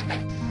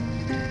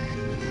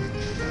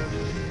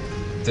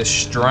 This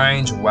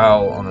strange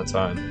well on its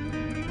own.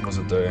 What does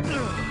it do?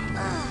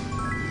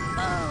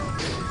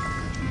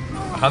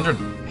 100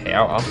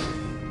 power.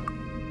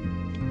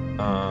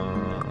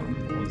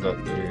 What does that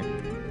do?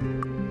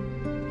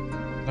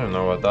 I don't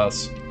know what it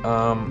does.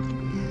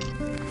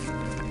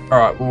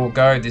 Alright, we'll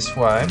go this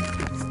way.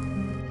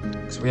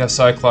 Because we are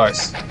so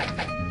close.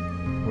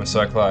 We're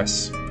so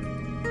close.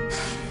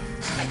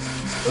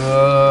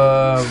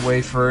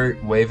 Wave through,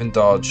 wave and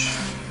dodge.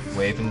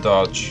 Wave and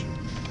dodge.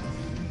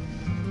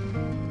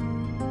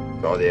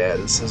 God, yeah,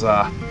 this is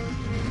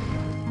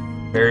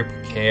very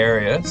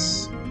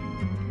precarious.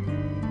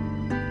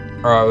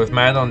 Alright, we've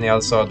made it on the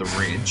other side of the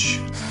ridge.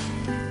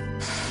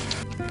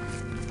 I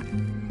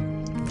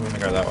want to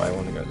go that way, I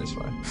want to go this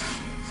way.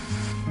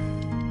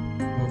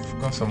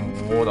 We've got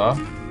some water.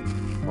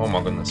 Oh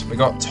my goodness. We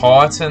got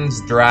titans,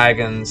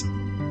 dragons,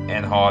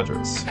 and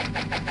hydras.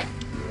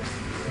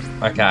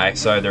 Okay,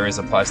 so there is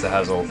a place that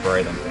has all three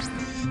of them.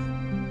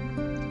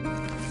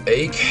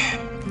 Eek.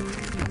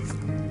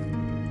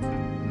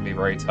 It'll be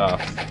very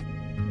tough.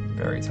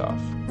 Very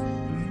tough.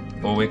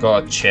 Well, we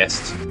got a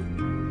chest.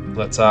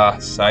 Let's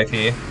save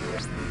here.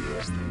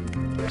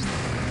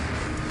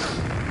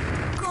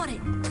 Got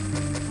it.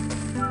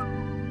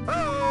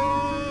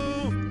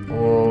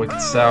 Oh, we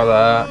can sell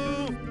that.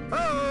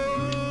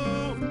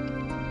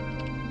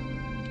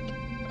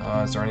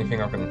 Is there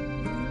anything I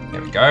can...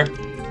 There we go.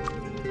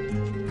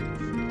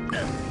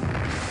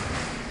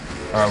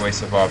 Alright, we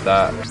survived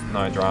that.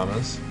 No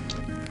dramas.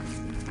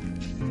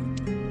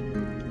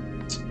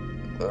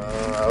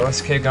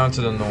 Let's keep going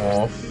to the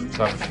north.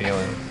 I have a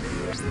feeling.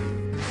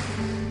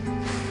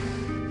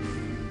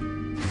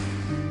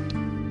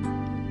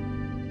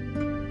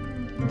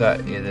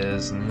 That it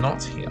is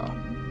not here.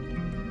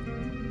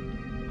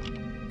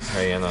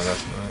 Okay, yeah, no,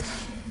 that's not it.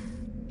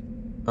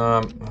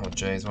 Oh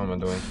jeez, what am I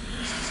doing?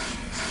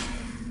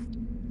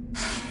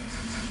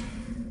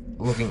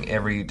 Looking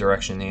every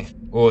direction here.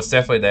 Oh, it's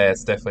definitely there,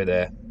 it's definitely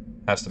there.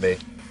 Has to be.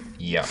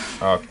 Yeah,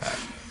 okay.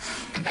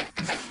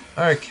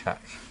 Okay.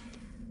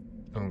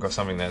 I've got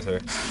something there too.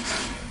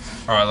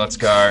 Alright, let's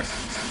go.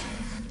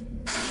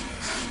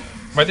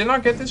 Wait, didn't I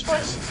get this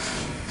place?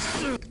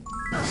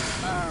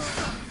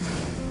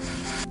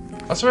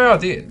 I swear I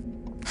did.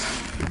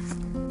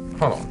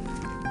 Hold on.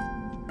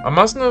 I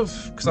mustn't have,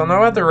 because I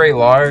know I had to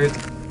reload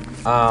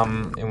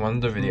in one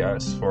of the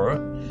videos for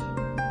it.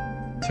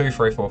 2,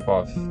 3, 4,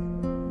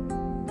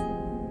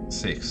 5,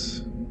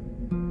 6.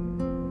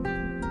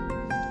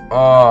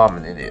 Oh, I'm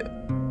an idiot.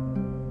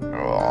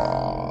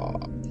 Oh.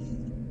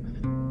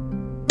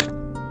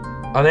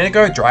 I need to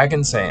go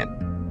Dragon Sand,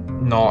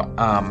 not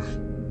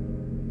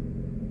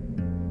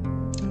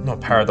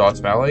Paradise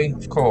Valley,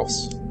 of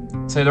course.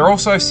 See, they're all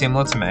so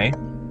similar to me.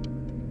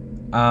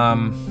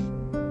 I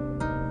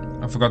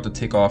forgot to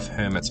tick off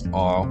Hermit's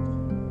Isle.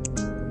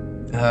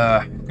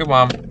 Good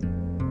one.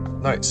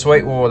 No,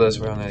 Sweetwater's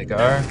where I need to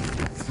go.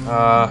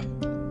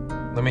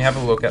 Let me have a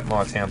look at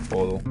my town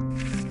portal.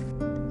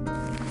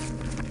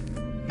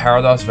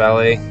 Paradise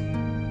Valley.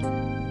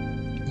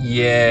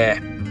 Yeah,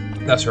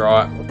 that's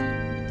right.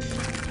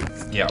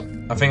 Yep.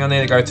 I think I need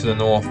to go to the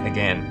north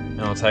again, and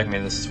it'll take me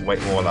to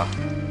Sweetwater.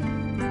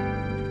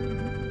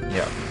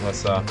 Yep.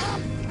 Let's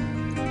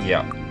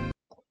yep.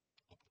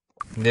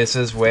 This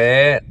is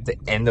where the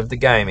end of the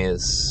game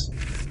is.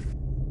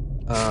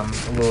 A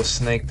little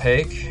sneak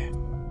peek.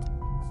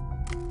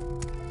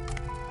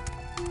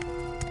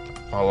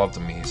 I love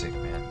the music,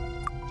 man.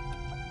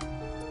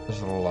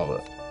 Just love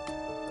it.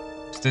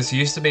 So this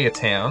used to be a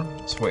town,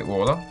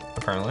 Sweetwater,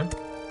 apparently.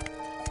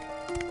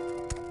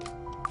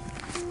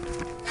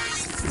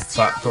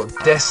 But got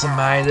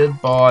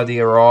decimated by the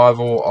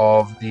arrival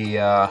of the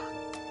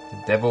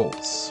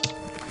devils.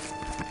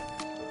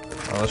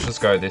 Well, let's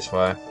just go this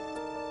way.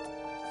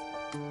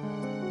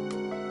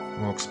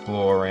 We'll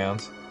explore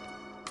around.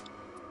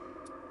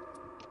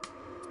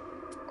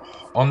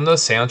 On the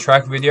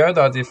soundtrack video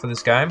that I did for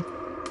this game.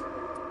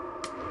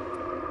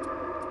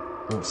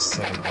 Oh,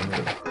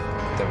 700.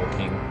 Devil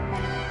King.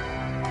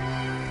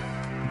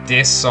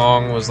 This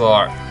song was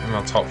like in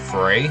my top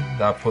 3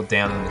 that I put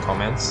down in the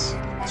comments.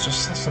 It's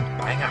just such a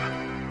banger.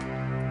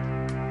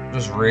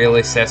 Just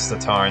really sets the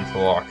tone for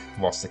like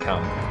what's to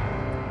come.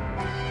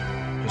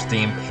 Just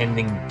the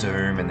impending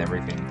doom and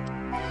everything.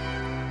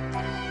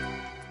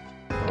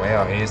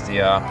 Wow, here's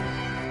the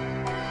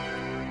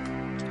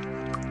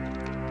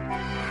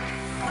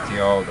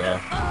old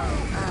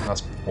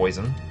that's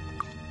poison.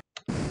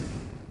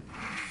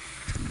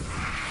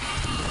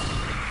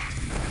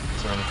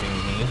 Is there anything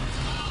in here?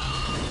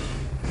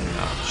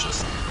 No, it's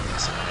just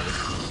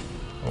fascinating.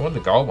 Oh, what are the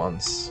gold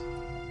ones?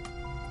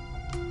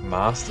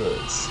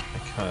 Masters.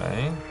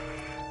 Okay.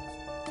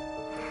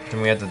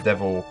 Then we had the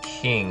Devil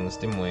Kings,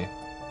 didn't we?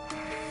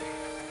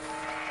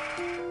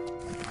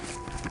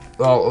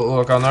 Oh,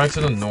 look, I know to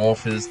the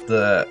north is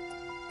the...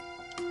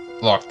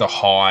 like, the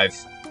hive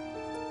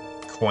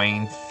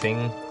queen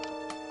thing.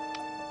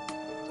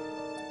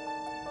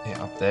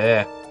 Yeah, up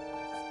there.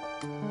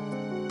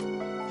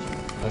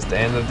 That's the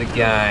end of the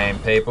game,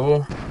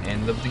 people.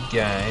 End of the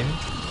game.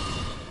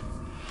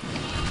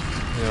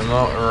 You're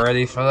not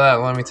ready for that,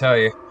 let me tell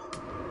you.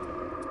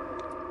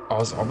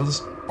 Oh,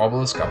 there's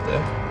Obelisk up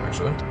there,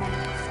 actually.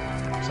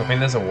 So I think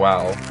there's a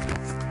well.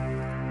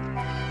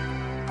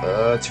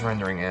 It's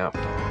rendering out.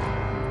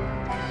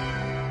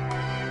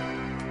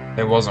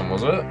 There wasn't,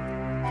 was it?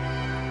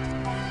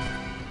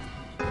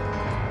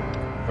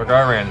 If I go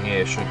around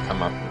here, it should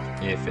come up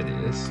if it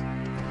is.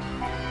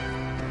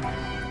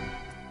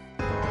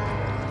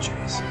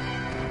 Jeez.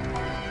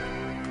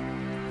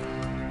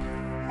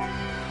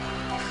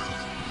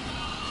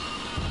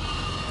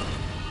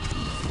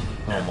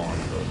 Oh my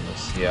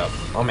goodness. Yep,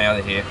 I'm out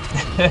of here.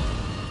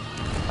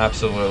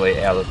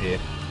 Absolutely out of here.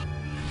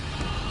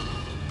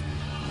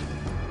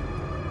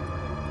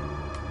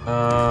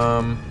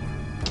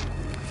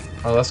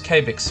 Oh, let's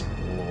keep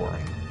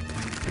exploring.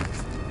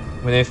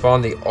 We need to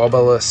find the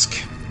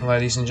Obelisk,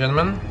 ladies and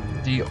gentlemen.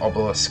 The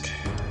Obelisk.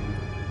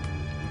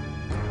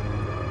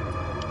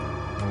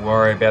 We'll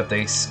worry about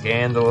these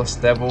scandalous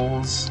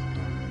devils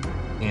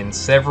in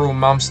several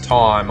months'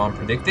 time, I'm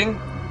predicting.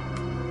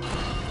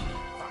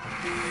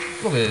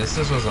 Look at this.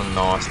 This was a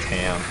nice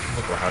town.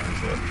 Look what happened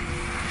to it.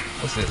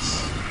 What's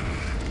this?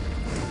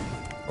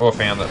 Oh, I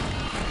found it.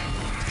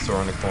 Saw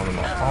it in the corner of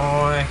my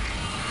eye.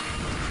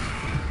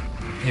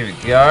 Here we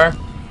go.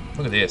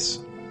 Look at this.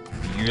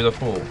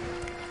 Beautiful.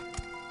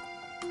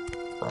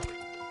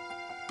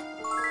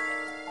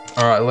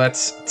 Alright,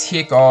 let's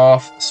tick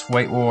off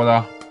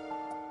Sweetwater.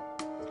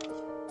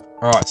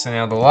 Alright, so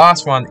now the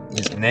last one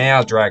is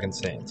now Dragon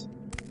Sand.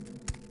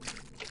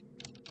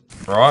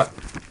 Right.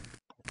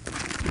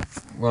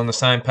 We're on the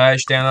same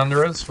page down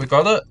under us. We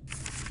got it?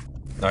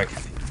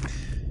 Okay.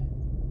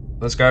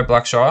 Let's go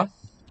Blackshire.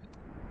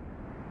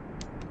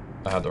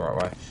 I had the right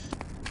way.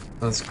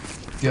 Let's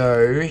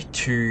go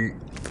to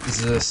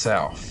the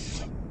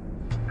south.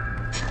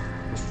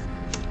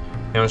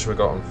 How much we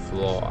got on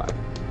fly?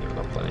 Yeah, we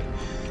got plenty.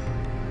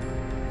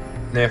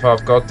 Now, if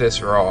I've got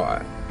this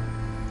right,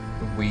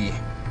 we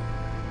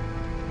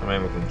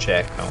can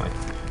check, can't we?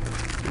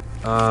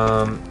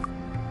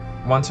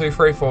 1, 2,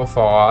 3, 4,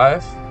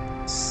 5,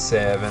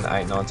 7,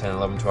 8, 9, 10,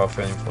 11, 12,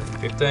 13, 14,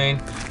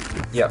 15.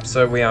 Yep,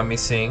 so we are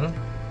missing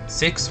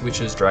 6,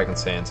 which is Dragon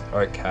Sands.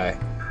 Okay.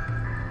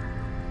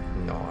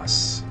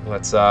 Nice.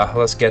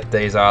 Let's get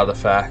these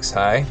artifacts,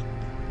 hey?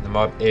 There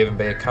might even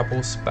be a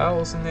couple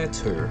spells in there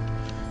too,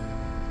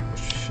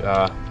 which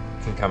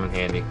can come in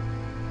handy.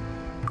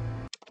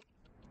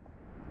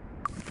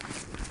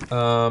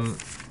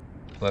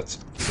 Let's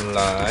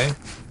play.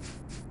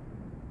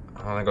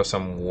 Oh, I got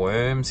some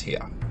worms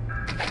here.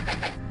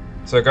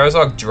 So it goes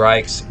like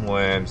drakes,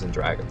 worms, and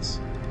dragons.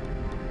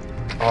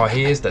 Oh,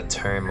 here's the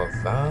Tomb of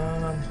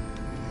Van.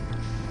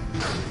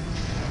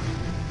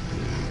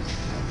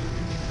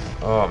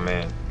 Oh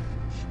man.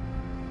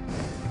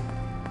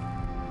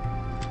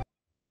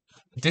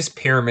 This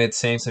pyramid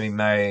seems to be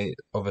made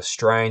of a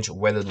strange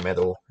weathered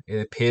metal. It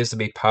appears to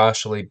be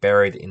partially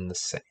buried in the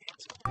sand.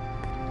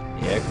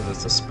 Yeah, because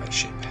it's a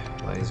spaceship,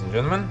 ladies and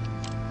gentlemen.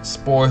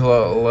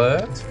 Spoiler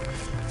alert.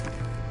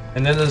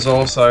 And then there's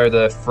also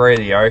the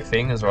 3DO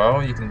thing as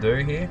well you can do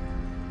here.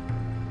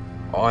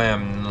 I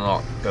am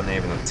not going to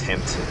even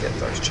attempt to get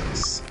those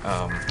chests.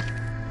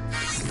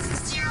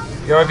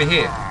 Go over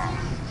here.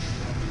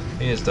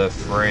 Here's the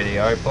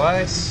 3DO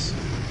place.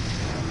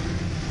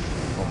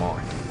 Oh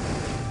my.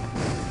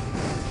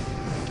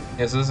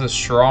 Yes, this is a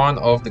Shrine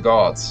of the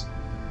Gods.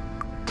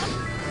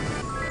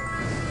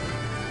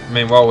 I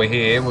mean, while we're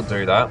here, we'll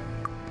do that.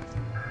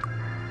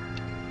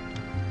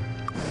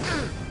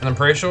 And I'm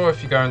pretty sure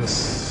if you go in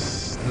this...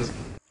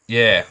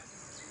 Yeah.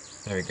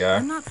 There we go.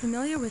 I'm not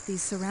familiar with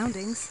these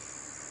surroundings.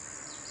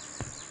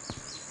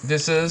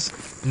 This is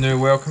New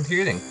World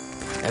Computing.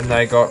 And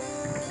they got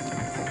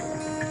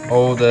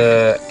all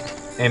the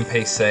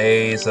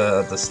NPCs,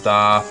 the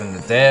staff and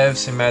the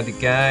devs who made the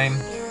game.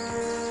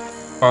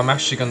 But I'm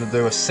actually going to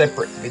do a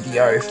separate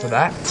video for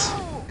that.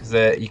 Because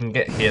you can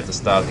get here at the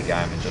start of the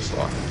game and just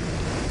like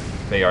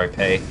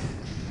VOP.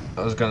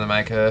 I was going to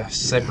make a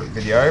separate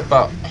video,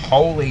 but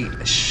holy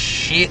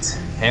shit,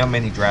 how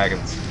many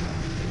dragons.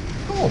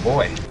 Oh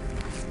boy.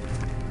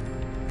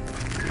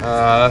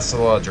 That's a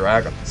lot of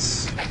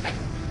dragons.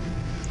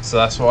 So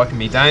that's why it can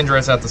be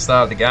dangerous at the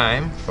start of the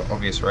game, for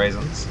obvious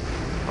reasons.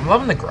 I'm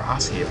loving the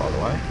grass here, by the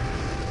way.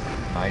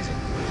 Amazing.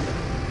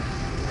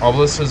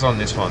 Obelisk is on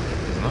this one,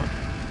 isn't it?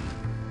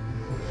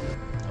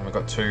 And we've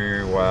got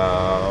 2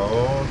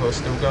 wells. Are we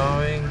still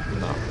going?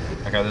 No.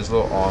 Okay, there's a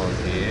little island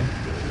here.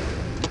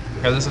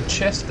 Okay, there's a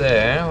chest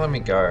there. Let me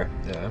go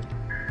there.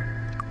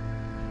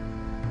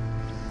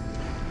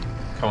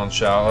 Come on,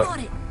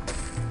 Charlotte.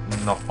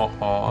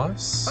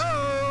 Nice.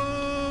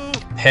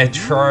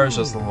 Pedro's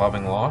just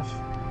loving life.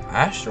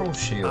 Astral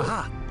Shield.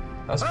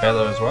 That's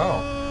better as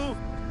well.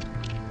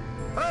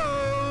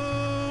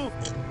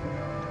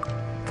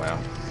 Wow.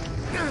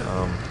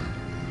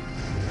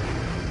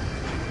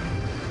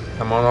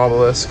 Come on,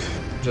 Obelisk.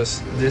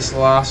 Just this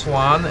last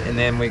one, and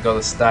then we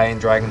gotta stay in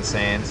Dragon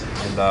Sand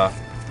and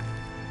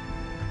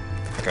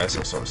Okay,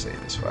 so it's obviously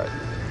this way.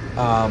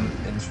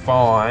 And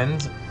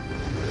find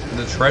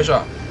the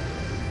treasure.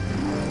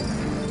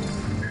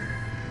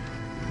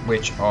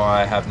 Which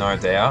I have no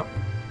doubt.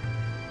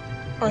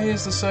 Oh,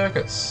 here's the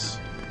circus.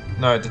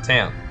 No, the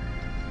town.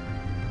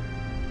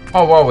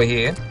 Oh, while we're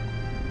here.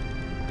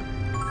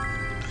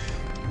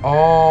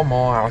 Oh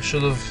my, I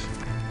should have...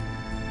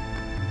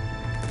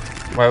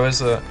 Wait, where's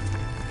the...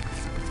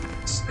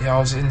 Yeah, I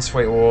was in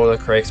Sweetwater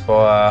Creeks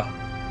by...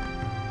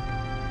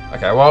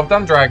 Okay, well I've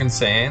done Dragon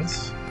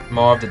Sands.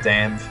 More of the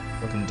Dam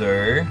we can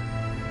do.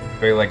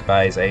 Three Leg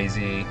Bay's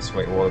easy.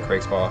 Sweetwater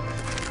Creeks by...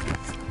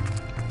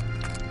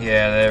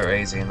 Yeah, they're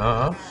easy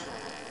enough.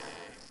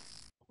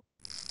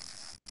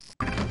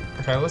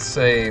 Okay, let's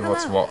see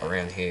what's what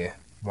around here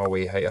while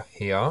we're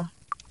here.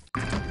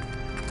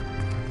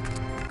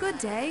 Good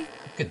day.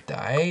 Good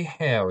day,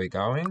 how are we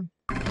going?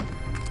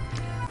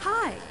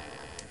 Hi.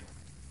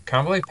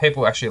 Can't believe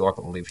people actually like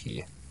to live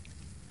here.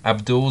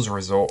 Abdul's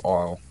Resort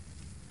Isle.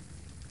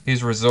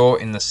 His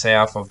resort in the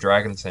south of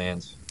Dragon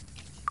Sands.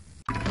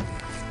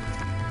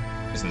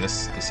 Isn't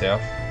this the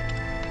south?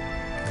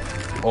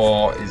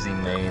 Or is he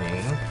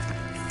meaning...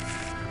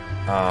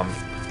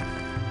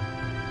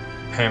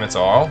 Hermit's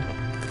Isle?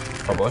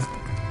 Probably.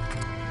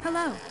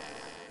 Hello.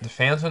 The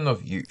Fountain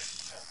of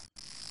Youth.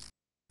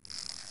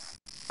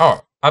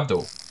 Oh,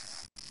 Abdul.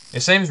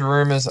 It seems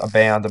rumours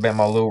abound about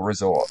my little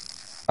resort.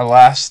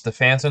 Alas, the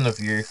Fountain of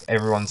Youth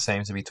everyone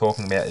seems to be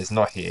talking about is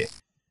not here.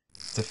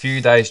 It's a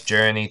few days'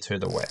 journey to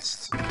the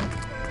west.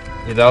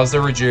 Yeah, that was the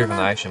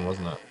rejuvenation,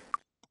 wasn't it?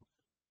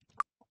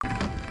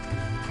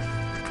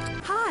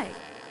 Hi.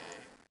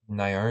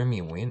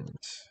 Naomi Wind.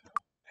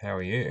 How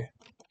are you?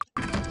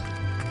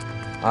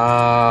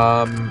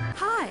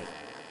 Hi.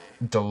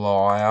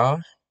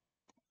 Delia.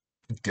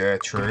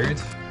 Gertrude.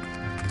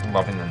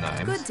 Loving the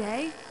names. Good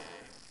day.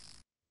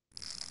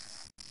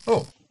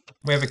 Oh,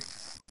 we have a...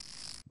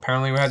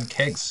 Apparently we had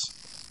kegs.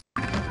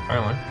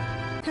 Apparently.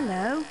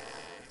 Hello.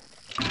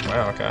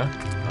 Wow, okay.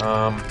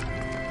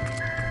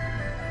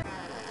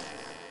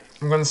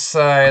 I'm gonna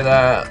say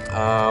that,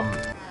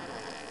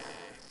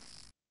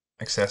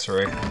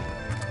 accessory.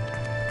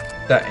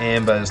 That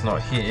Amber is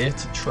not here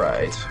to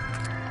trade.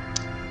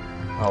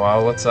 Oh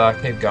well, let's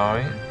keep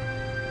going.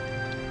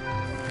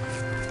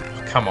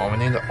 Oh, come on, we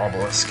need the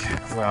Obelisk.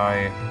 Where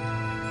are you?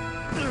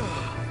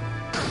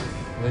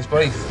 These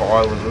bloody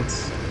fire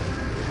lizards.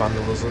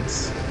 Thunder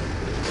lizards.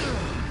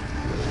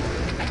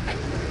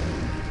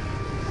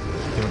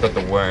 Then we've got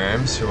the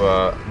worms who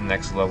are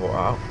next level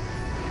up.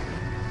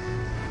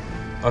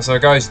 Oh, so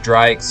it goes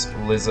drakes,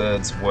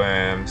 lizards,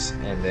 worms,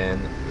 and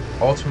then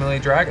ultimately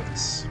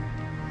dragons.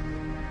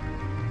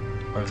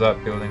 Or is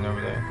that building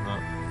over there? No.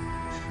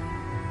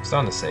 I'm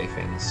starting to see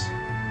things.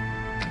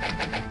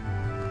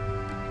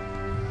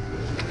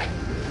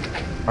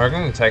 I reckon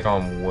we can take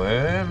on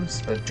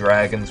worms, but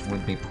dragons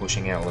would be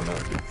pushing our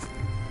limit.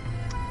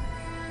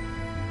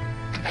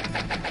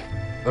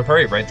 They're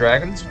probably red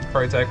dragons, we'd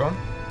probably take on.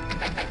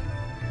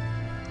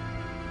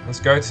 Let's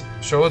go to...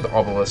 Surely the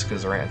Obelisk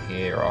is around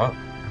here, right?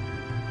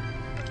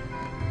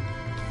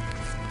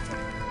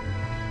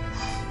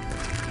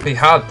 Be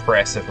hard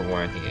pressed if it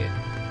weren't here.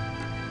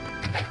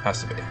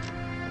 Has to be.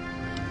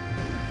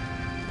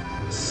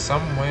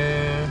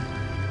 Somewhere...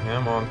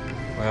 Come on.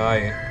 Where are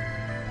you?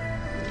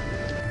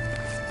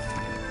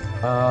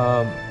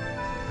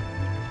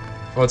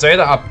 Well, it's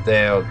either up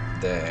there or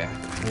there.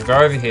 We'll go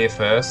over here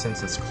first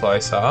since it's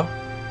closer.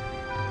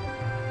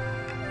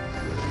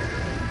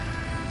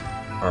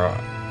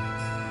 Alright.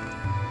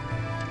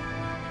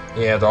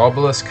 Yeah, the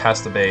Obelisk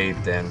has to be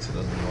down to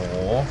the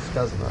north,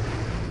 doesn't it?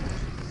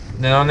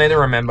 Then I need to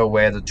remember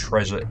where the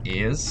treasure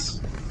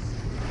is.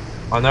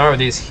 I know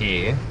it is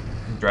here,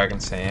 in Dragon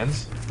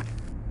Sands.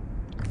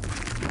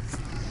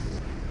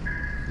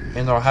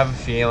 And I have a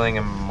feeling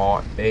it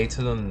might be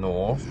to the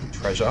north, the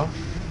treasure.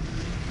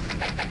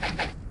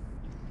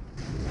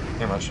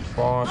 How much?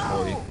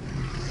 540.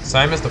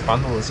 Same as the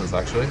Thunder Lizards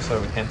actually, so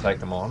we can take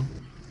them on.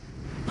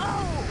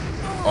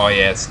 Oh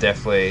yeah, it's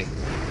definitely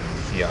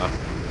here.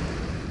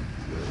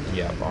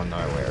 Yep, I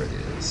know where it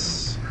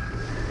is.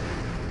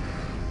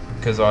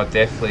 Because I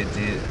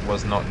definitely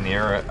was not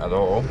near it at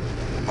all.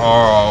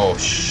 Oh,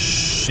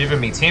 shiver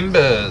me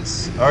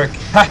timbers.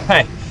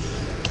 Okay.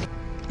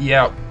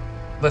 Yep.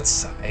 Let's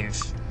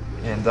save.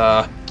 And,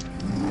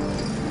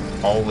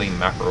 holy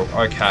mackerel.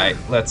 Okay,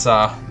 let's,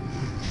 yeah,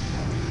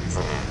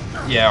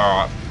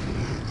 alright.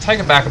 Take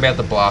it back about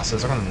the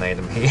blasters. I'm gonna need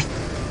them here.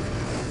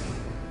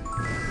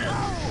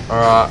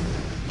 Alright.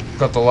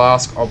 Got the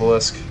last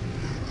Obelisk.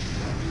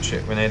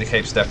 Shit, we need to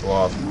keep Steph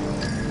alive.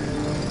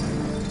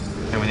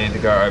 And we need to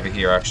go over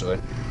here, actually.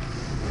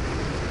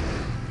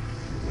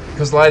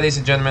 Because, ladies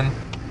and gentlemen,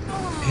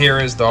 here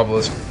is the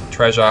Obelisk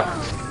treasure.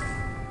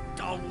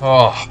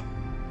 Oh.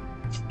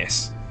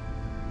 Yes.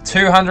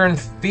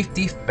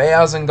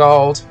 250,000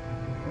 gold.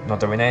 Not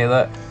that we need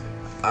that.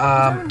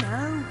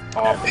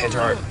 Oh,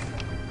 Pedro.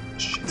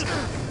 Shit.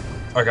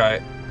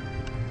 Okay.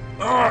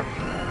 Oh.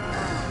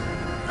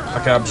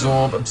 Okay,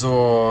 absorb.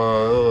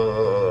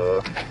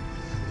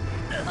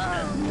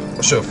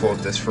 I should have thought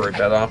this through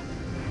better.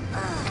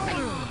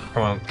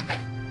 Come on.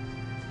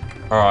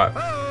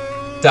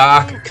 Alright.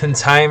 Dark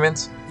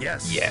containment?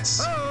 Yes.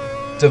 Yes.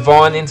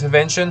 Divine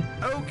intervention?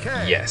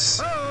 Okay.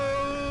 Yes.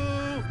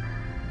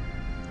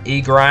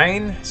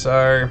 E-grain,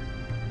 so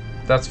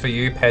that's for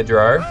you,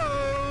 Pedro.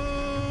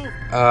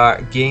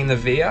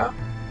 Guinevere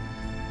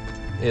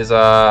is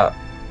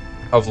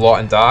of light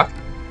and dark,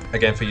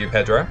 again for you,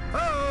 Pedro.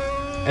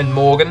 And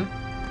Morgan,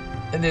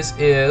 and this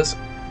is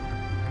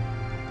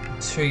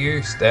to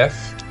you,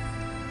 Steph.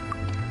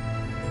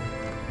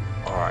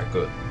 Alright,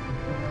 good.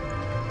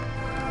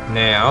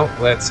 Now,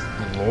 let's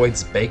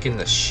Lloyd's bacon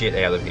the shit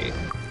out of here.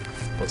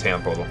 Or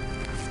town portal.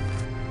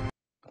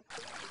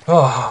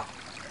 Oh,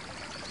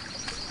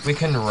 we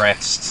can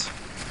rest.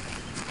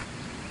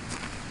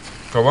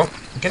 Go on.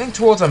 Getting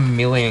towards 1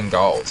 million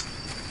gold.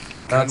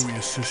 That's Can we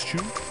assist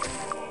you?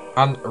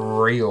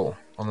 unreal,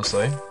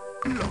 honestly.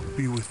 Luck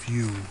be with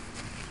you.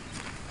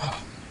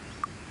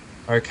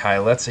 Okay,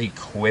 let's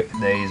equip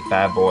these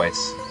bad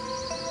boys.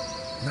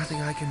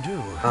 Nothing I can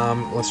do.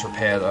 Let's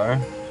repair though.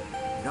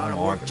 Not Oh a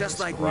my work goodness just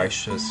like me.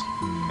 gracious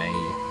me,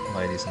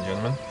 ladies and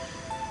gentlemen.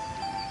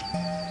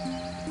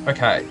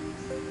 Okay,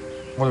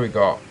 what do we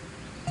got?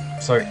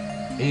 So,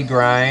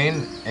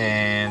 E-grain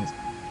and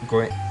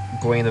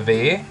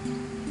Guinevere.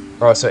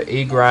 Right, so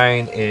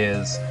E-grain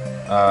is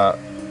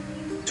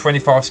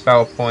 25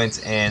 spell points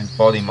and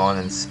body, mind,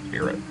 and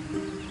spirit.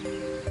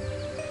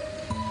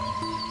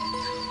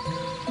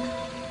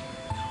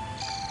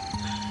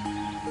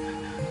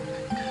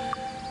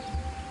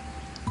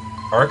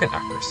 I reckon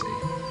accuracy.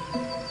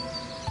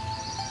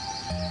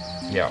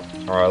 Yeah,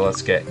 alright,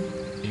 let's get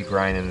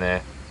E-grain in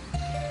there.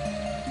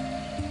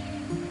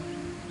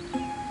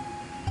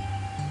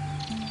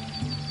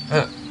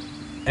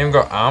 And we've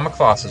got armor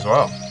class as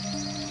well.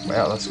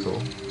 Wow, that's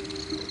cool.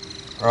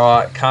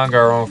 Alright, can't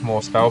go wrong with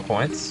more spell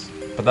points.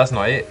 But that's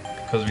not it,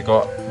 because we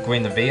got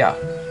Guinevere.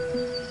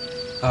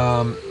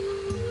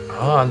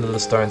 Under the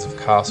Stones of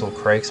Castle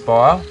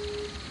Creekspire.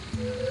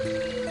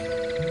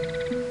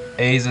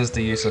 Eases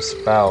the use of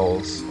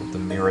spells of the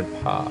mirrored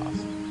path.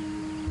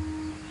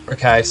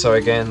 Okay, so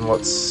again,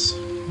 what's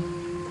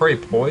pretty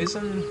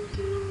poison?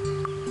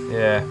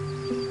 Yeah.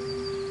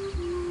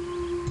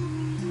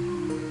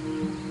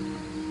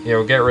 Yeah,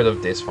 we'll get rid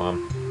of this one.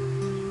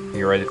 Are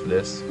you ready for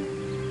this?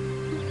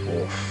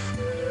 Oof.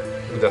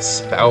 With a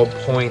spell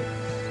point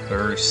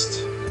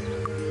boost.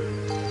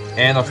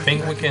 And I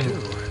think we can...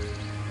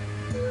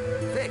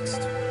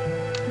 Fixed.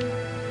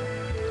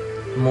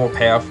 more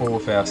powerful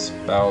with our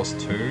spells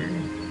too.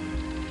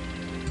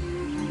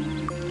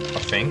 I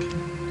think.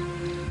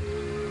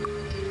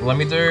 Let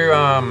me do,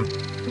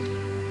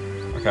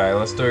 okay,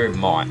 let's do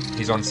Might.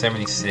 He's on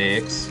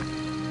 76.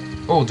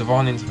 Oh,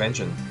 Divine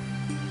Intervention.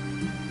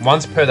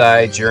 Once per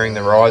day during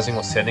the rising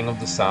or setting of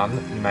the sun,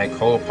 you may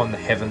call upon the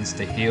heavens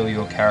to heal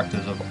your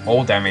characters of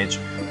all damage,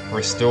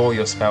 restore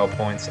your spell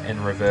points, and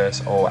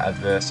reverse all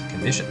adverse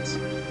conditions.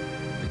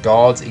 The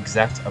gods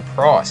exact a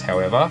price,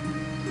 however,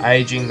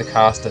 aging the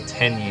caster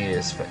 10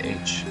 years for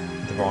each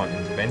Divine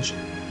Intervention.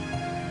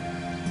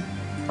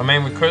 I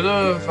mean, we could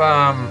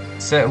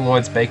have set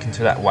Lloyd's Beacon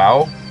to that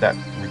well that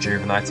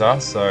rejuvenates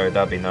us, so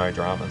there'll be no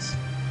dramas.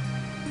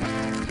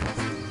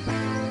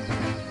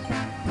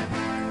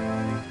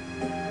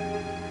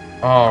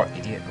 Oh,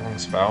 idiot, wrong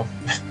spell.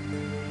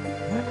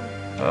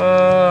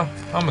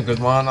 I'm a good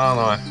one, aren't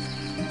I?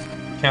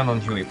 Count on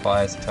Huey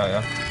players, I tell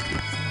ya.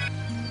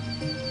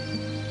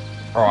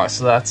 Alright,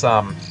 so that's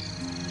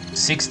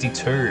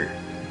 62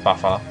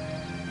 buffer.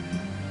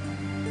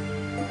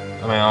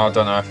 I mean, I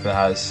don't know if it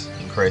has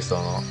increased or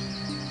not.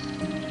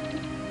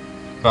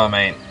 But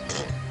I mean,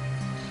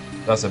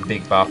 that's a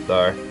big buff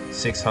though.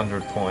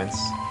 600 points.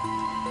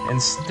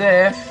 And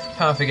Steph,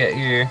 can't forget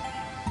you.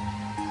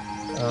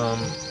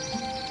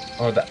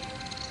 Oh, that,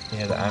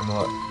 yeah, the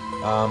amulet.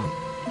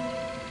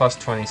 Plus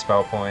 20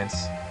 spell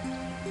points.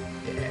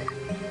 Yeah.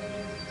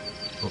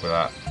 Look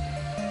at that.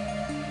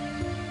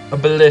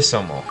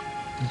 Bellissimo.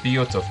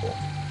 Beautiful.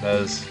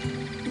 That is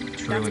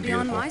truly That's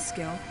beyond beautiful. my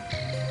skill.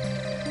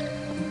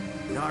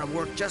 It ought to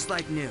work just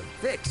like new.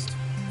 Fixed.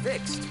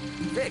 Fixed.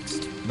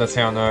 Fixed. That's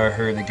how I know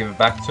who to give it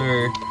back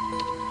to.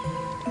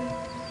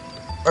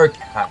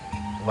 Okay,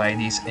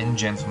 ladies and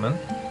gentlemen.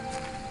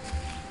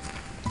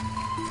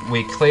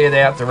 We cleared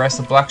out the rest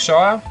of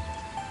Blackshire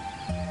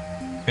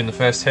in the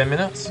first 10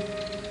 minutes.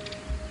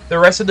 The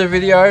rest of the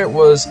video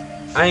was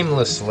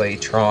aimlessly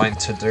trying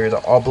to do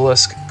the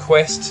Obelisk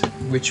quest,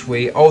 which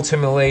we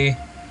ultimately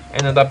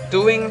ended up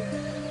doing.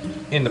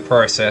 In the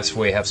process,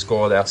 we have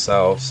scored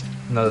ourselves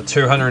another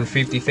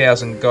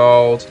 250,000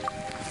 gold.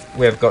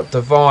 We've got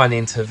Divine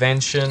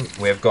Intervention.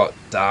 We've got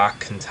Dark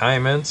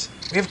Containment.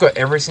 We've got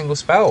every single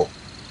spell.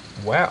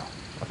 Wow.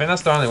 I think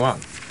that's the only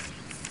one.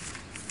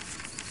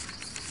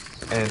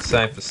 And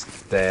same for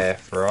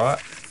Steph, right?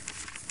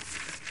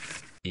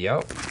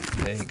 Yep.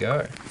 There you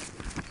go.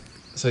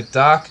 So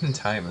Dark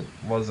Containment.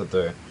 What does it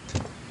do?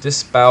 This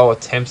spell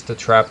attempts to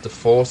trap the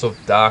force of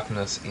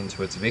darkness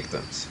into its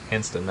victims,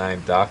 hence the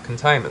name Dark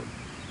Containment.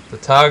 The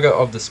target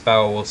of the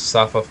spell will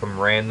suffer from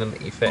random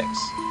effects,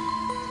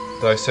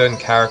 though certain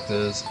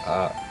creatures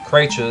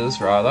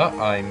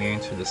are immune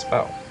to the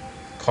spell.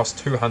 Cost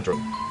 200.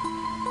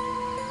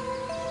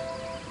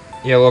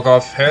 Yeah, look,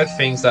 I've heard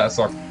things that's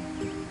like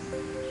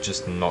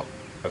just not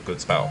a good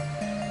spell.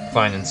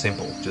 Plain and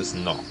simple, just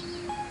not.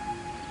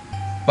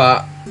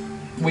 But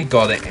we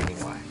got it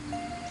anyway.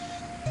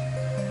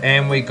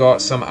 And we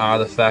got some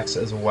artifacts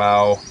as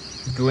well.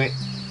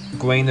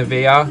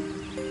 Guinevere,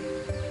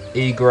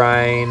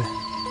 E-Grain,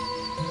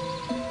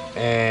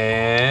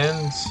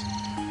 and...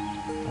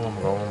 oh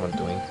my god, what am I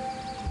doing?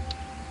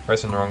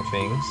 Pressing the wrong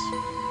things.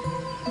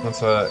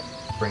 Once I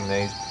bring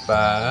these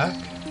back.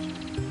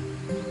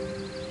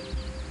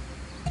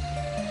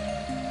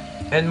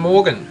 And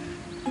Morgan.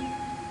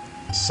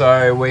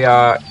 So we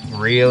are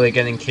really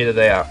getting kitted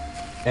out.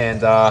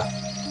 And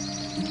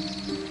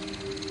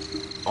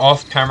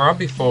off camera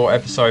before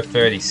episode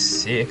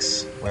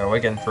 36, where we're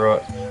getting through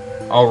it,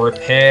 I'll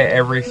repair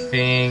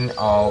everything,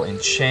 I'll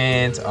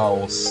enchant,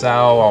 I'll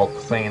sell, I'll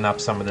clean up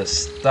some of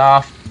this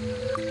stuff.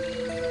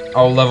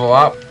 I'll level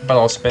up, but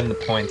I'll spend the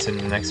points in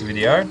the next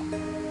video.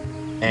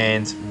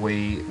 And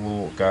we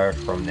will go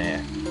from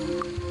there.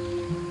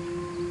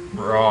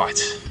 Right.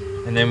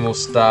 And then we'll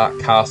start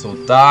Castle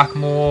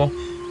Darkmoor.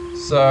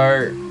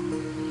 So...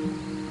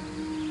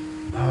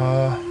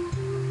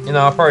 you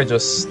know, I'll probably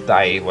just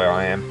stay where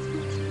I am.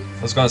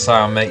 I was going to say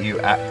I'll meet you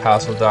at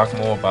Castle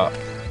Darkmoor, but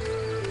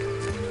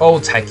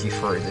I'll take you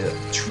through the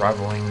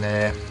travelling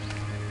there.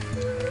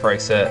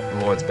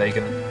 Preset Lord's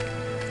Beacon,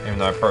 even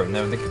though I probably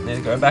never need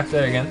to go back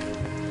there again.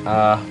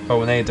 But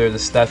we need to do the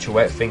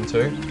statuette thing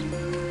too.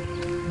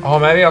 Oh,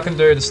 maybe I can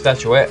do the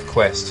statuette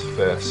quest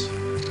first.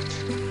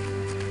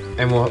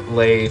 And we'll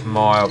leave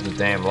Mire of the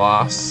Dam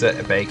last, set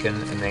a beacon,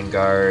 and then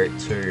go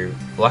to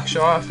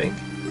Blackshire, I think,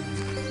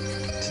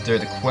 to do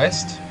the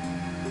quest.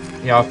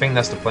 Yeah, I think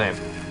that's the plan.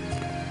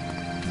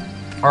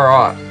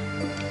 Alright,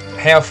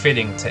 how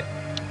fitting to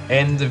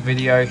end the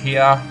video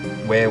here,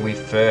 where we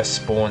first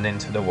spawn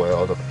into the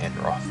world of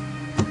Enroth.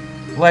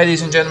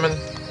 Ladies and gentlemen,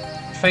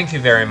 thank you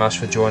very much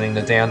for joining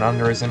the Down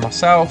Underers and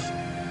myself.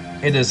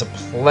 It is a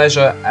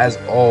pleasure as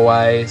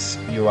always.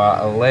 You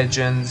are a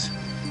legend.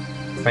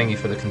 Thank you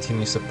for the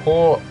continued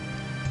support.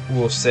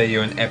 We'll see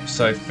you in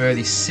episode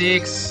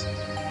 36.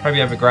 Hope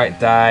you have a great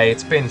day.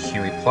 It's been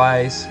Huey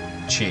Plays.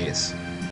 Cheers.